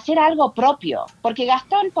y hacer algo propio. Porque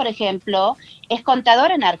Gastón, por ejemplo, es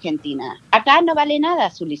contador en Argentina. Acá no vale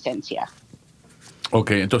nada su licencia.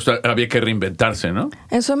 Ok, entonces había que reinventarse, ¿no?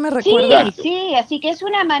 Eso me recuerda. Sí, así que es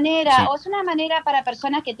una manera, Sí. o es una manera para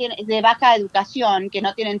personas que tienen de baja educación, que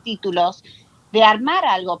no tienen títulos, de armar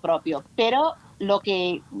algo propio. Pero lo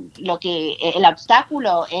que el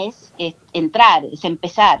obstáculo es entrar, es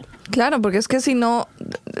empezar. Claro, porque es que si no,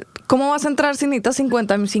 ¿cómo vas a entrar si necesitas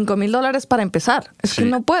 $55,000 para empezar? Es que Sí.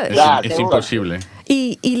 no puedes. Claro. Es imposible.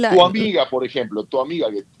 Y la, Tu amiga, por ejemplo,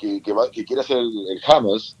 que quiere hacer el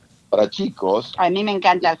hummus para chicos, A mí me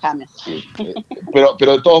encanta el hummus. sí, pero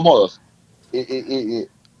de todos modos,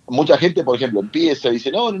 mucha gente, por ejemplo, empieza y dice,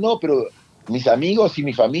 no, pero mis amigos y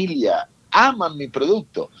mi familia aman mi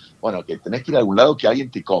producto. Bueno, que tenés que ir a algún lado que alguien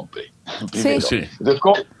te compre. Primero. Sí. Entonces,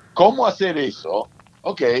 ¿cómo hacer eso?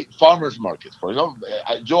 Ok, farmers markets. Por ejemplo,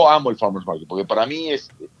 yo amo el farmers market porque para mí es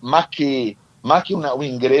más que un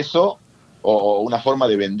ingreso o una forma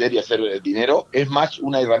de vender y hacer dinero, es más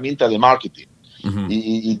una herramienta de marketing. Ujú.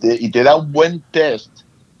 Y te da un buen test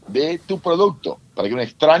de tu producto para que un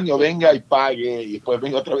extraño venga y pague y después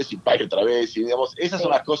venga otra vez y pague otra vez. Y digamos, esas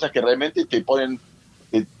son las cosas que realmente te ponen,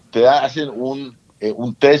 hacen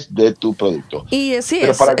un test de tu producto. y sí,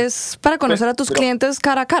 Pero es para conocer a tus pero- clientes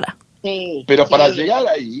cara a cara. Sí, Pero para sí. llegar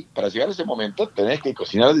ahí, para llegar a ese momento, tenés que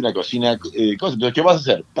cocinar de una cocina. Entonces, ¿qué vas a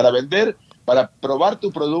hacer? Para vender, para probar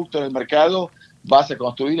tu producto en el mercado, ¿vas a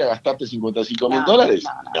construir a gastarte $55,000?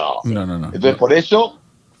 No. Entonces, por eso,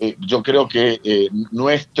 yo creo que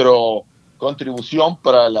nuestra contribución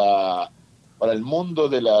para el mundo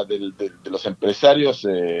de los empresarios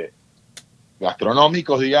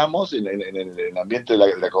gastronómicos, digamos, en el ambiente de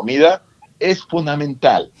la comida, es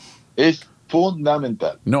fundamental. Es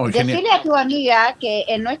fundamental. No, genial. Decirle a tu amiga que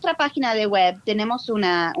en nuestra página de web tenemos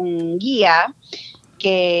un guía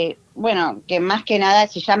que más que nada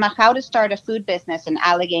se llama How to Start a Food Business in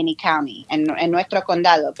Allegheny County, en nuestro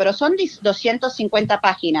condado. Pero son 250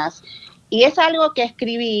 páginas y es algo que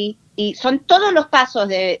escribí y son todos los pasos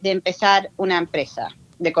de empezar una empresa.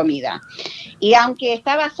 de comida. Y aunque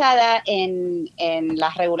está basada en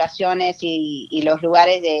las regulaciones y los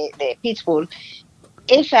lugares de Pittsburgh,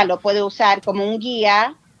 ella lo puede usar como un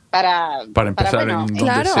guía para empezar bueno, en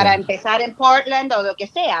Claro. donde sea. para empezar en Portland o lo que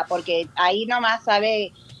sea, porque ahí nomás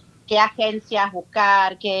sabe qué agencias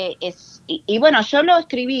buscar, qué es. Y bueno, yo lo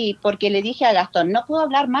escribí porque le dije a Gastón, no puedo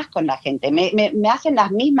hablar más con la gente, me hacen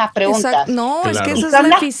las mismas preguntas. Exacto. No, es que Claro. esa es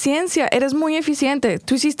la eficiencia. Eres muy eficiente.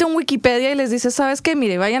 Tú hiciste un Wikipedia y les dices, ¿sabes qué?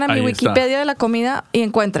 Mire, vayan a mi Ahí está. Wikipedia de la comida y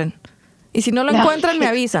encuentren. Y si no lo No. encuentran, me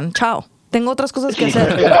avisan. Chao. Tengo otras cosas que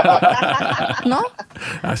hacer. ¿No?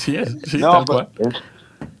 Así es, sí, No, tal cual.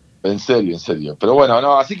 en serio. Pero bueno,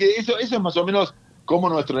 no, así que eso es más o menos cómo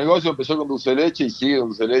nuestro negocio empezó con dulce de leche y sigue con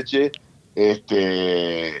dulce de leche.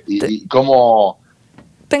 Y cómo...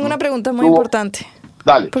 Tengo una pregunta muy Tuvo- importante.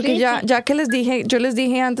 Dale. Porque Sí, ya que yo les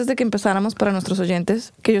dije antes de que empezáramos para nuestros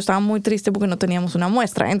oyentes que yo estaba muy triste porque no teníamos una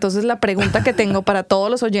muestra. Entonces la pregunta que tengo para todos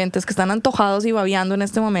los oyentes que están antojados y babeando en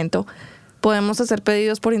este momento, ¿podemos hacer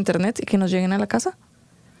pedidos por internet y que nos lleguen a la casa?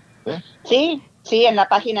 Sí, en la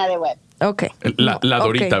página de web. Ok. La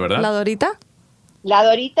Dorita, Ok. ¿verdad? ¿La Dorita?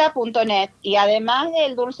 Ladorita.net, y además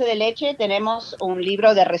del dulce de leche tenemos un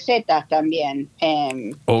libro de recetas también,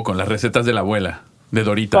 O con las recetas de la abuela, de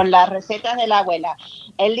Dorita. con las recetas de la abuela.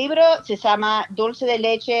 El libro se llama Dulce de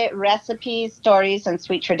Leche, Recipes, Stories and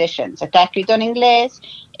Sweet Traditions. Está escrito en inglés,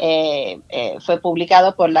 fue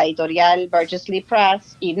publicado por la editorial Burgess Lee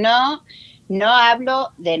Press, y no hablo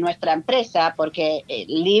de nuestra empresa porque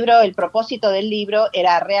el propósito del libro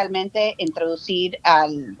era realmente introducir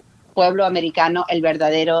al pueblo americano el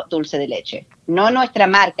verdadero dulce de leche. No nuestra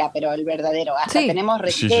marca, pero el verdadero. Hasta Sí. tenemos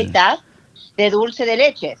Sí, recetas de dulce de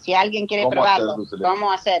leche. Si alguien quiere ¿Cómo probarlo, hacer dulce de leche?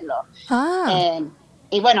 cómo hacerlo. Ah.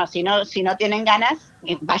 Y bueno, si no tienen ganas,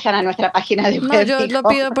 vayan a nuestra página de web. No, yo y lo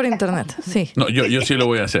compren. pido por internet. Sí. No, yo sí lo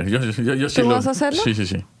voy a hacer. Yo sí ¿Tú lo, vas a hacerlo? Sí.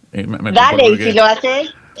 Me Dale, y porque- si lo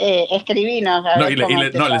haces, escribinos. a No, ver cómo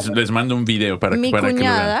te sale. les mando un video para Mi que lo vean.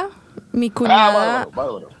 cuñada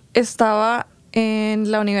Bárbaro. estaba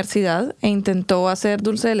en la universidad e intentó hacer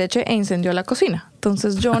dulce de leche e incendió la cocina.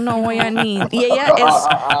 Entonces yo no voy a ni... Y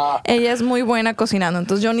ella es muy buena cocinando,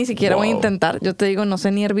 entonces yo ni siquiera voy a Wow. intentar. Yo te digo, no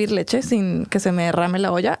sé ni hervir leche sin que se me derrame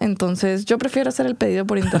la olla. Entonces yo prefiero hacer el pedido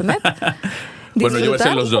por internet. Bueno, yo voy a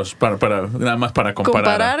hacer disfrutar, los dos, nada más para comparar.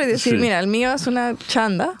 comparar y decir, Sí. mira, el mío es una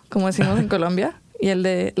chanda, como decimos en Colombia, y el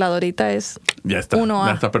de la Dorita es Ya está, 1A.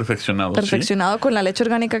 ya está perfeccionado. ¿sí? perfeccionado con la leche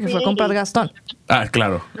orgánica que fue a Sí. comprar Gastón. Ah,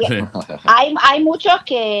 claro, sí. Hay muchos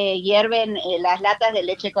que hierven las latas de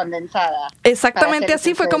leche condensada. Exactamente para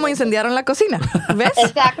hacer así fue dulce como de leche. incendiaron la cocina. ¿Ves?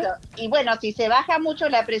 Exacto. Y bueno, si se baja mucho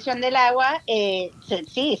la presión del agua,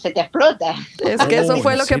 se te explota. Es que eso Oh,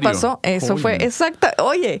 fue ¿en lo que serio? pasó. Eso fue Oye. exacta.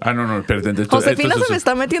 Oye, Ah, no, espérate. Josefina se me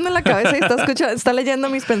está metiendo en la cabeza y está leyendo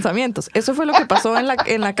mis pensamientos. Eso fue lo que pasó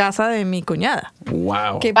en la casa de mi cuñada.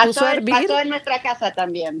 Wow. Que puso a hervir. Pasó en nuestra casa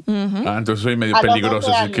también. Ujú. Ah, entonces soy medio A los peligroso,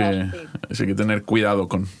 12 así que años, hay que tener cuidado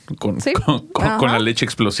con Sí. con Ajá. la leche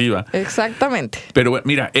explosiva. Exactamente. Pero bueno,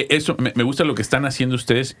 mira, eso me gusta lo que están haciendo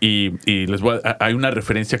ustedes y hay una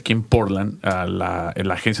referencia aquí en Portland a la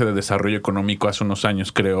agencia de desarrollo económico hace unos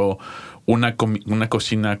años creó una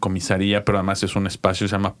comisaría, pero además es un espacio,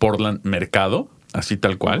 se llama Portland Mercado, así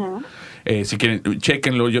tal cual. Si quieren,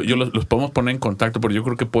 chéquenlo, yo los podemos poner en contacto porque yo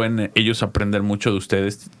creo que pueden ellos aprender mucho de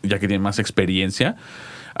ustedes ya que tienen más experiencia.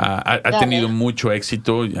 Ha tenido mucho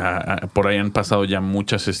éxito, por ahí han pasado ya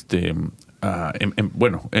muchas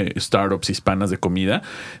startups hispanas de comida,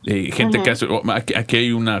 gente que hace, aquí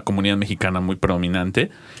hay una comunidad mexicana muy predominante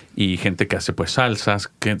y gente que hace pues salsas,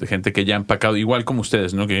 gente que ya ha empacado, igual como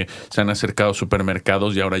ustedes, ¿no? Que se han acercado a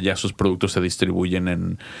supermercados y ahora ya sus productos se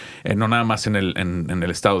distribuyen no nada más en el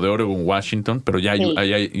estado de Oregon, Washington, pero ya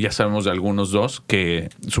ya sabemos de algunos dos que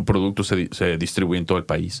su producto se distribuye en todo el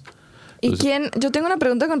país. Yo tengo una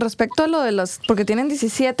pregunta con respecto a lo de porque tienen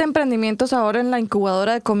 17 emprendimientos ahora en la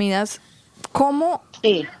incubadora de comidas. ¿Cómo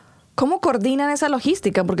coordinan esa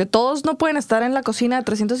logística? Porque todos no pueden estar en la cocina de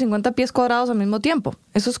 350 pies cuadrados al mismo tiempo.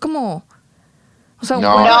 Eso es como... O sea, un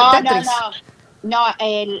No. juego de Tetris. No,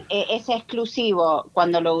 es exclusivo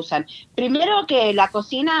cuando lo usan. Primero que la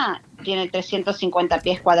cocina tiene 350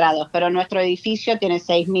 pies cuadrados, pero nuestro edificio tiene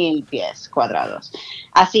 6.000 pies cuadrados.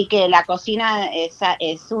 Así que la cocina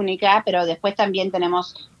es única, pero después también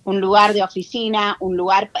tenemos un lugar de oficina, un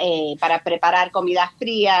lugar para preparar comidas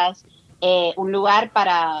frías, un lugar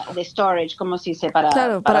de storage, ¿cómo se dice? Para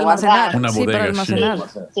almacenar. guardar. Una Sí, bodega, para almacenar.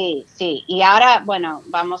 Sí. Y ahora, bueno,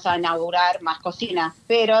 vamos a inaugurar más cocinas,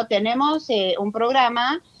 pero tenemos un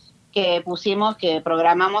programa que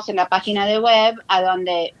programamos en la página de web, a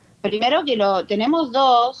donde primero que tenemos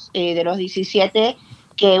 2 de los 17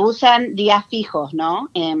 que usan días fijos, ¿no?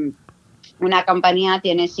 Una compañía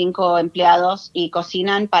tiene 5 empleados y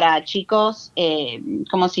cocinan para chicos,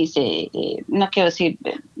 ¿cómo se dice? No quiero decir...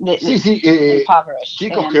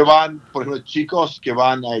 chicos que van, por ejemplo, chicos que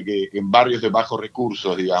van en barrios de bajos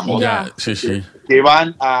recursos, digamos. Que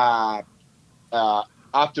van a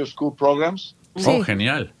after school programs. Oh,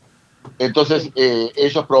 genial. Entonces,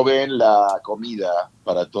 ellos proveen la comida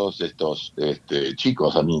para todos estos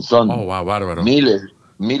chicos. A mí son bárbaro. miles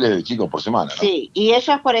de chicos por semana, ¿no? Sí, y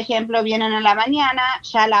ellos, por ejemplo, vienen en la mañana,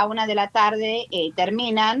 ya a la 1 de la tarde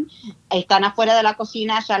terminan, están afuera de la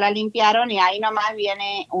cocina, ya la limpiaron y ahí nomás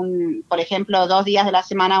viene, por ejemplo, 2 días de la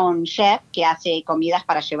semana un chef que hace comidas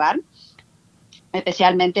para llevar,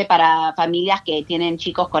 especialmente para familias que tienen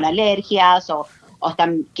chicos con alergias o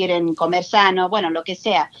quieren comer sano, bueno, lo que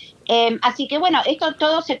sea. Así que, bueno, esto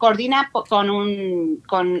todo se coordina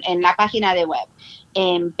en la página de web,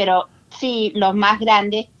 pero... Sí, los más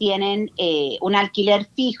grandes tienen un alquiler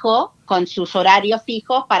fijo con sus horarios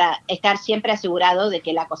fijos para estar siempre asegurado de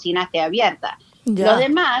que la cocina esté abierta. Los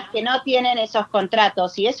demás que no tienen esos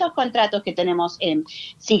contratos, y esos contratos que tenemos,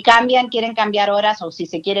 si quieren cambiar horas o si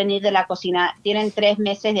se quieren ir de la cocina, tienen 3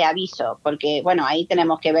 meses de aviso, porque bueno, ahí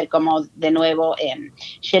tenemos que ver cómo de nuevo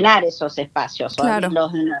llenar esos espacios, claro.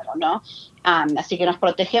 Los de nuevo, ¿no? Así que nos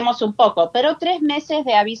protegemos un poco, pero 3 meses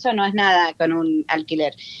de aviso no es nada con un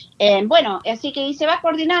alquiler. Bueno, así que se va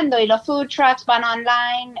coordinando y los food trucks van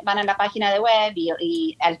online, van a la página de web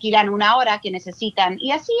y alquilan una hora que necesitan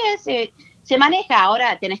y así es. Se maneja,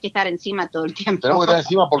 ahora tenés que estar encima todo el tiempo. Tenemos que estar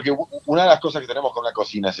encima porque una de las cosas que tenemos con la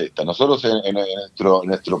cocina es esta. Nosotros en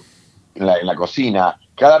la cocina,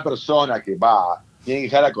 cada persona que va tiene que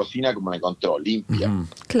dejar la cocina como la encontró, limpia.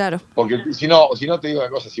 Claro. Porque si no te digo una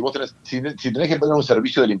cosa, si tenés que poner un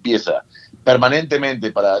servicio de limpieza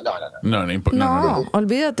permanentemente para... No,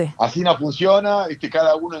 olvídate. Así no funciona,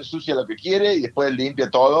 cada uno ensucia lo que quiere y después limpia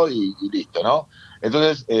todo y listo, ¿no?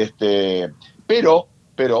 Entonces, pero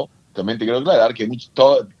también te quiero aclarar que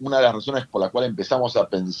una de las razones por la cual empezamos a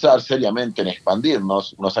pensar seriamente en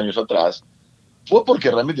expandirnos unos años atrás fue porque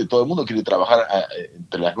realmente todo el mundo quiere trabajar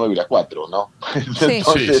entre las 9 y las 4, ¿no?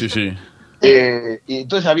 Entonces, sí. Y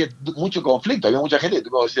entonces había mucho conflicto, había mucha gente que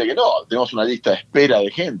decía que no, tenemos una lista de espera de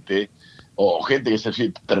gente, o gente que se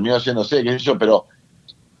terminó haciéndose, qué sé yo, pero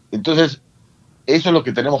entonces eso es lo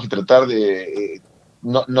que tenemos que tratar de...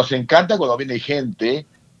 nos encanta cuando viene gente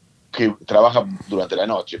que trabaja durante la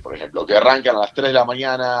noche, por ejemplo, que arrancan a las 3 de la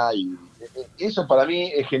mañana, y eso para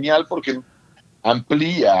mí es genial porque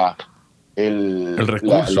amplía el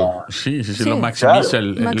recurso. Sí, lo maximiza.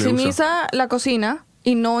 Claro. Maximiza la cocina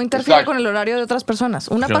y no interfiere con el horario de otras personas.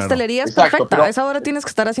 Una pastelería es perfecta. Pero a esa hora tienes que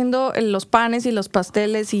estar haciendo los panes y los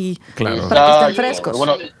pasteles y para que estén frescos.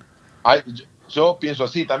 Bueno, yo pienso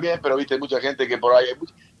así también, pero viste, mucha gente que por ahí,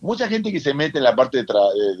 mucha gente que se mete en la parte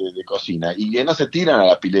de cocina y que no se tiran a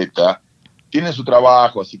la pileta, tienen su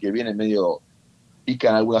trabajo, así que vienen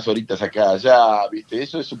pican algunas horitas acá, allá, viste,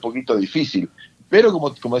 eso es un poquito difícil. Pero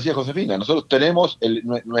como decía Josefina, nosotros tenemos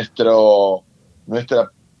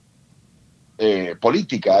nuestra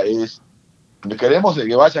política es, queremos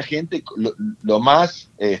que vaya gente lo más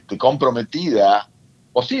comprometida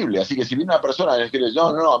posible. Así que si viene una persona y dice,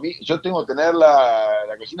 no, a mí, yo tengo que tener la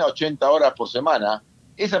cocina 80 horas por semana,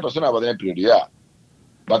 esa persona va a tener prioridad.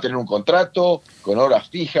 Va a tener un contrato con horas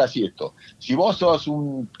fijas y esto. Si vos sos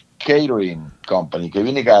un catering company que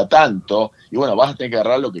viene cada tanto, y bueno, vas a tener que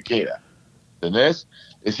agarrar lo que queda. ¿Entendés?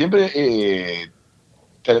 Siempre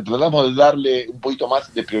tratamos de darle un poquito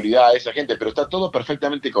más de prioridad a esa gente, pero está todo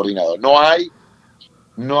perfectamente coordinado.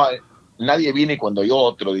 Nadie viene cuando hay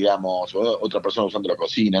otro, digamos, o otra persona usando la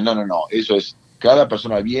cocina. No. Eso es, cada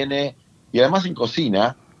persona viene. Y además en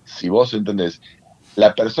cocina, si vos entendés,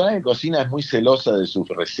 la persona que cocina es muy celosa de sus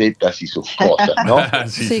recetas y sus cosas, ¿no?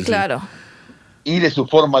 Sí, claro. Y de su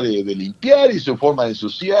forma de limpiar, y su forma de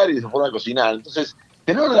ensuciar, y de su forma de cocinar. Entonces,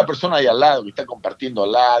 tener a la persona ahí al lado, que está compartiendo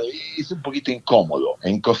al lado, es un poquito incómodo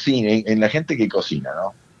en cocina, en la gente que cocina,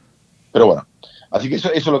 ¿no? Pero bueno, así que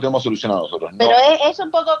eso lo tenemos solucionado nosotros, ¿no? Pero es un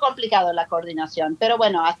poco complicado la coordinación, pero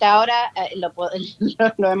bueno, hasta ahora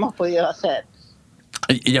lo hemos podido hacer.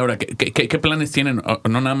 Y ahora, ¿qué planes tienen?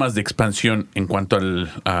 No nada más de expansión en cuanto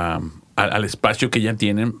al espacio que ya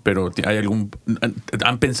tienen, pero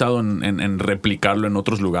 ¿han pensado en replicarlo en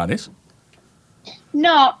otros lugares?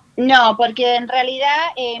 No, porque en realidad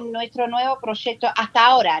en nuestro nuevo proyecto, hasta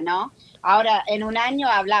ahora, ¿no? Ahora, en un año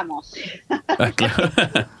hablamos. Claro.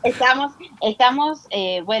 Estamos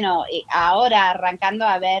ahora arrancando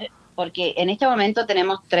a ver, porque en este momento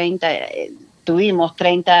tenemos tuvimos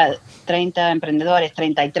 30 emprendedores,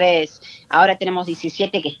 33, ahora tenemos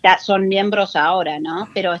 17 que son miembros ahora, ¿no?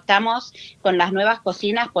 Pero estamos con las nuevas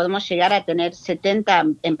cocinas, podemos llegar a tener 70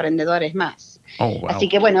 emprendedores más. Oh, wow. Así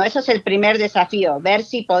que bueno, eso es el primer desafío, ver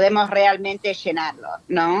si podemos realmente llenarlo,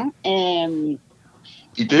 ¿no?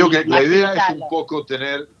 Y te digo que la idea es facilitarlo. un poco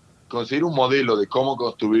conseguir un modelo de cómo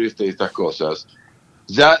construir estas cosas.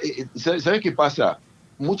 Ya, ¿sabes qué pasa?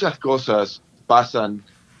 Muchas cosas pasan,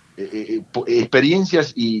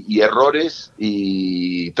 experiencias y errores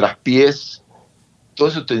y traspiés, todo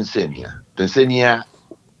eso te enseña. Es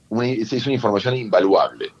una información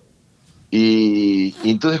invaluable. Y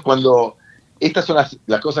entonces cuando estas son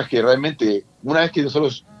las cosas que realmente, una vez que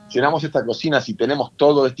nosotros llenamos esta cocina, si tenemos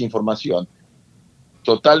toda esta información,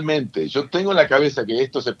 totalmente. Yo tengo en la cabeza que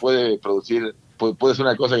esto se puede producir, puede ser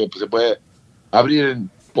una cosa que se puede abrir en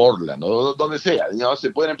Portland o donde sea, ¿no? Se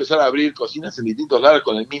pueden empezar a abrir cocinas en distintos lados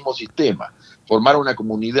con el mismo sistema, formar una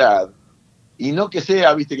comunidad y no que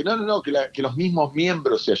sea, viste, que los mismos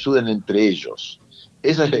miembros se ayuden entre ellos.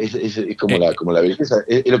 Esa es como la belleza,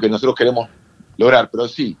 es lo que nosotros queremos lograr, pero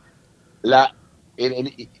sí,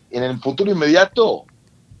 en el futuro inmediato,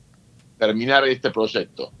 terminar este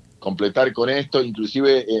proyecto. Completar con esto,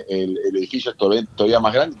 inclusive el edificio es todavía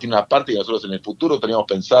más grande, tiene una parte que nosotros en el futuro teníamos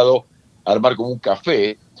pensado armar como un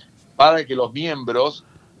café para que los miembros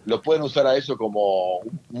lo puedan usar a eso como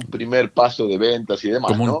un primer paso de ventas y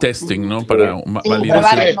demás. Como ¿no? un testing, ¿no? Para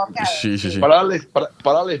probar Sí. Para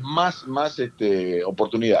darles más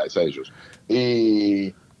oportunidades a ellos.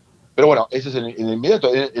 Pero bueno, ese es en el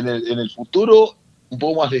inmediato. En el futuro, un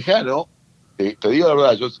poco más lejano, te digo la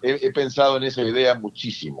verdad, yo he pensado en esa idea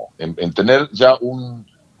muchísimo, en tener ya un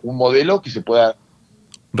modelo que se pueda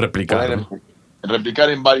replicar. Replicar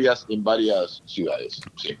en varias ciudades.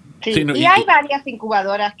 Sí. Sí, no, y hay varias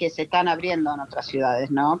incubadoras que se están abriendo en otras ciudades,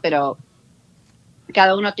 ¿no? Pero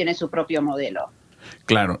cada uno tiene su propio modelo.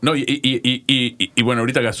 Claro, no, y bueno,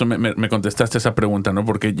 ahorita Gastón me contestaste esa pregunta, ¿no?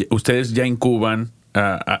 Porque ustedes ya incuban,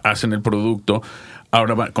 hacen el producto,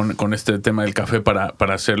 ahora con este tema del café para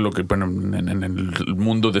hacer lo que, bueno, en el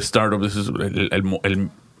mundo de startups es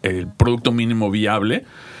el producto mínimo viable,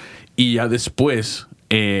 y ya después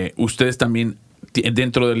ustedes también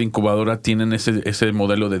dentro de la incubadora tienen ese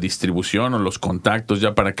modelo de distribución o los contactos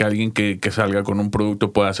ya para que alguien que salga con un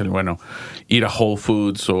producto pueda hacer, bueno, ir a Whole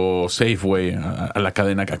Foods o Safeway, a la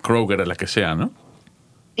cadena, a Kroger, a la que sea, ¿no?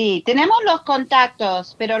 Sí, tenemos los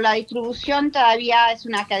contactos, pero la distribución todavía es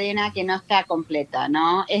una cadena que no está completa,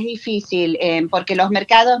 ¿no? Es difícil porque los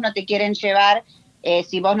mercados no te quieren llevar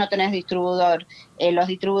si vos no tenés distribuidor. Los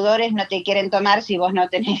distribuidores no te quieren tomar si vos no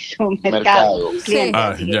tenés un mercado. Un cliente.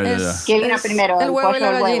 Sí. ¿Qué vino primero? El huevo y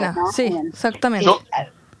la gallina. ¿no? Sí, exactamente.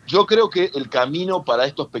 Yo creo que el camino para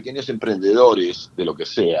estos pequeños emprendedores, de lo que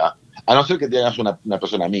sea, a no ser que tengas una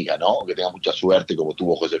persona amiga, ¿no? O que tengas mucha suerte, como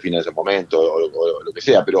tuvo Josefina en ese momento, o lo que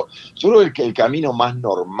sea, pero yo creo que el camino más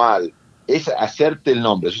normal es hacerte el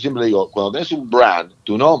nombre. Yo siempre digo, cuando tenés un brand,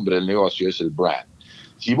 tu nombre del negocio es el brand.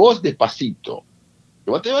 Si vos despacito,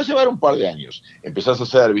 te va a llevar un par de años, empezás a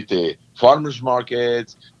hacer, viste, farmers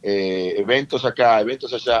markets, eventos acá,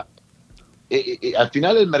 eventos allá, al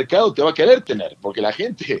final el mercado te va a querer tener, porque la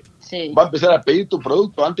gente va a empezar a pedir tu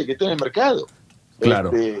producto antes que esté en el mercado.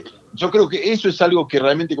 Claro. Yo creo que eso es algo que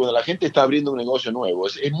realmente cuando la gente está abriendo un negocio nuevo,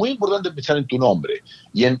 es muy importante pensar en tu nombre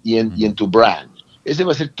y en tu brand. Ese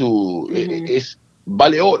va a ser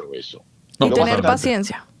vale oro eso. Y tener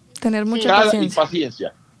paciencia, tener mucha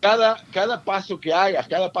paciencia. Cada paso que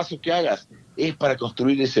hagas es para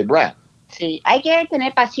construir ese brand. Sí, hay que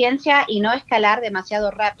tener paciencia y no escalar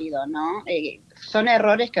demasiado rápido, ¿no? Son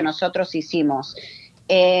errores que nosotros hicimos.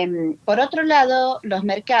 Por otro lado, los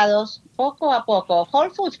mercados, poco a poco, Whole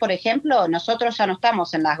Foods, por ejemplo, nosotros ya no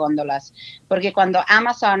estamos en las góndolas, porque cuando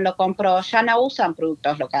Amazon lo compró ya no usan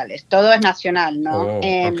productos locales, todo es nacional, ¿no?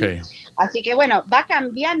 Okay. Así que bueno, va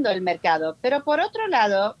cambiando el mercado, pero por otro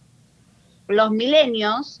lado, los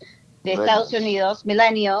millennials de Estados Unidos,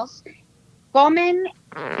 millennials, comen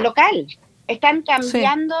local. Están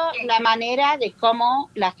cambiando la manera de cómo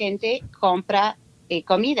la gente compra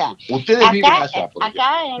comida. Ustedes viven allá.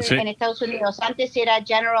 Acá en Estados Unidos, antes era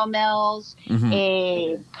General Mills,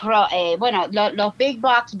 los big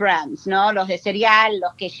box brands, ¿no? Los de cereal,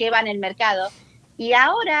 los que llevan el mercado. Y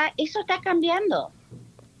ahora eso está cambiando.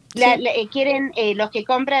 Los que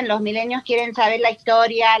compran, los milenios quieren saber la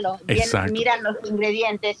historia, miran los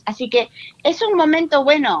ingredientes, así que es un momento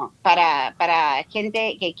bueno para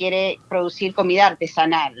gente que quiere producir comida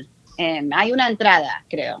artesanal. Hay una entrada,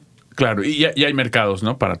 creo. Claro, y hay mercados,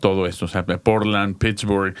 ¿no? Para todo esto. O sea, Portland,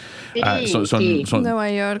 Pittsburgh, son Nueva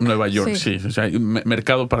York, sí. O sea, hay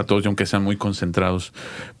mercado para todos, y aunque sean muy concentrados.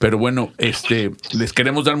 Pero bueno, les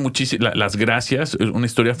queremos dar las gracias. Es una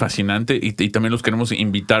historia fascinante y también los queremos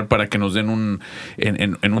invitar para que nos den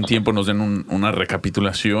en un tiempo nos den una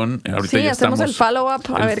recapitulación. Ahorita sí, ya hacemos el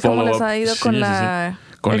follow-up, a ver cómo les ha ido con la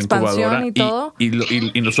expansión y todo.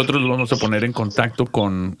 Y nosotros lo vamos a poner en contacto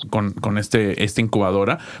con esta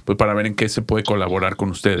incubadora, pues para ver en qué se puede colaborar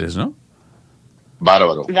con ustedes, ¿no?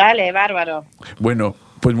 Bárbaro. Dale, bárbaro. Bueno,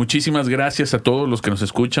 pues muchísimas gracias a todos los que nos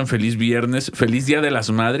escuchan. Feliz viernes, feliz Día de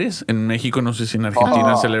las Madres. En México, no sé si en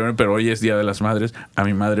Argentina celebran, pero hoy es Día de las Madres. A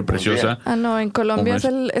mi madre preciosa. No, en Colombia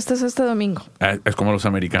es este domingo. Es como los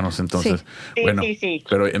americanos, entonces. Sí. Bueno, sí.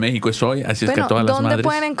 pero en México es hoy, así es que todas las madres. ¿Dónde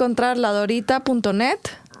pueden encontrar ladorita.net?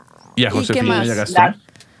 Y a Josefina y a Gastón.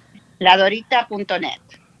 Ladorita.net.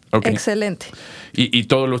 Okay. Excelente. Y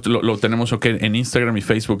todo lo tenemos en Instagram y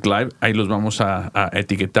Facebook Live. Ahí los vamos a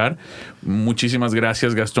etiquetar. Muchísimas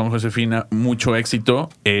gracias, Gastón, Josefina. Mucho éxito.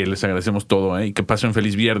 Les agradecemos todo. Y que pasen un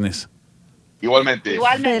feliz viernes. Igualmente.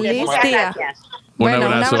 Feliz Muchas día. gracias. Un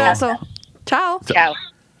abrazo. Chao. Chao.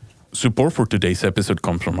 Support for today's episode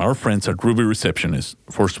comes from our friends at Ruby Receptionist.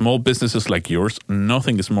 For small businesses like yours,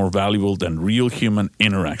 nothing is more valuable than real human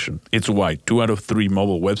interaction. It's why 2 out of 3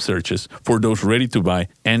 mobile web searches for those ready to buy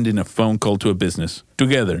end in a phone call to a business.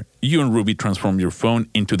 Together, you and Ruby transform your phone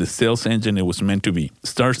into the sales engine it was meant to be.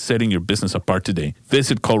 Start setting your business apart today.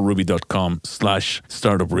 Visit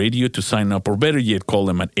callruby.com/startupradio to sign up, or better yet, call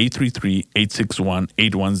them at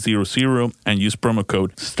 833-861-8100 and use promo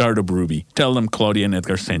code StartupRuby. Tell them Claudia and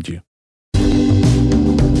Edgar sent you.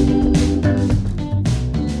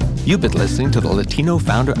 You've been listening to the Latino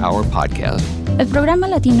Founder Hour podcast. El programa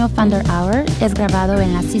Latino Founder Hour es grabado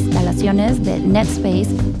en las instalaciones de NetSpace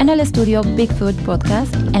en el estudio Bigfoot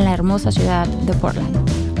Podcast en la hermosa ciudad de Portland.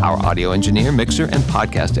 Our audio engineer, mixer, and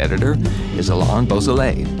podcast editor is Alon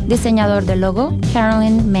Beausoleil. Diseñador de logo,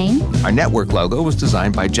 Carolyn Main. Our network logo was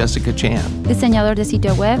designed by Jessica Chan. Diseñador de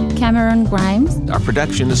sitio web, Cameron Grimes. Our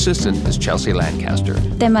production assistant is Chelsea Lancaster.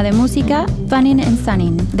 Tema de música, Funnin' and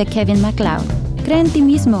Sunning, de Kevin MacLeod. Cree en ti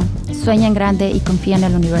mismo, sueña en grande y confía en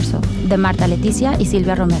el universo, de Marta Leticia y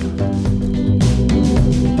Silvia Romero.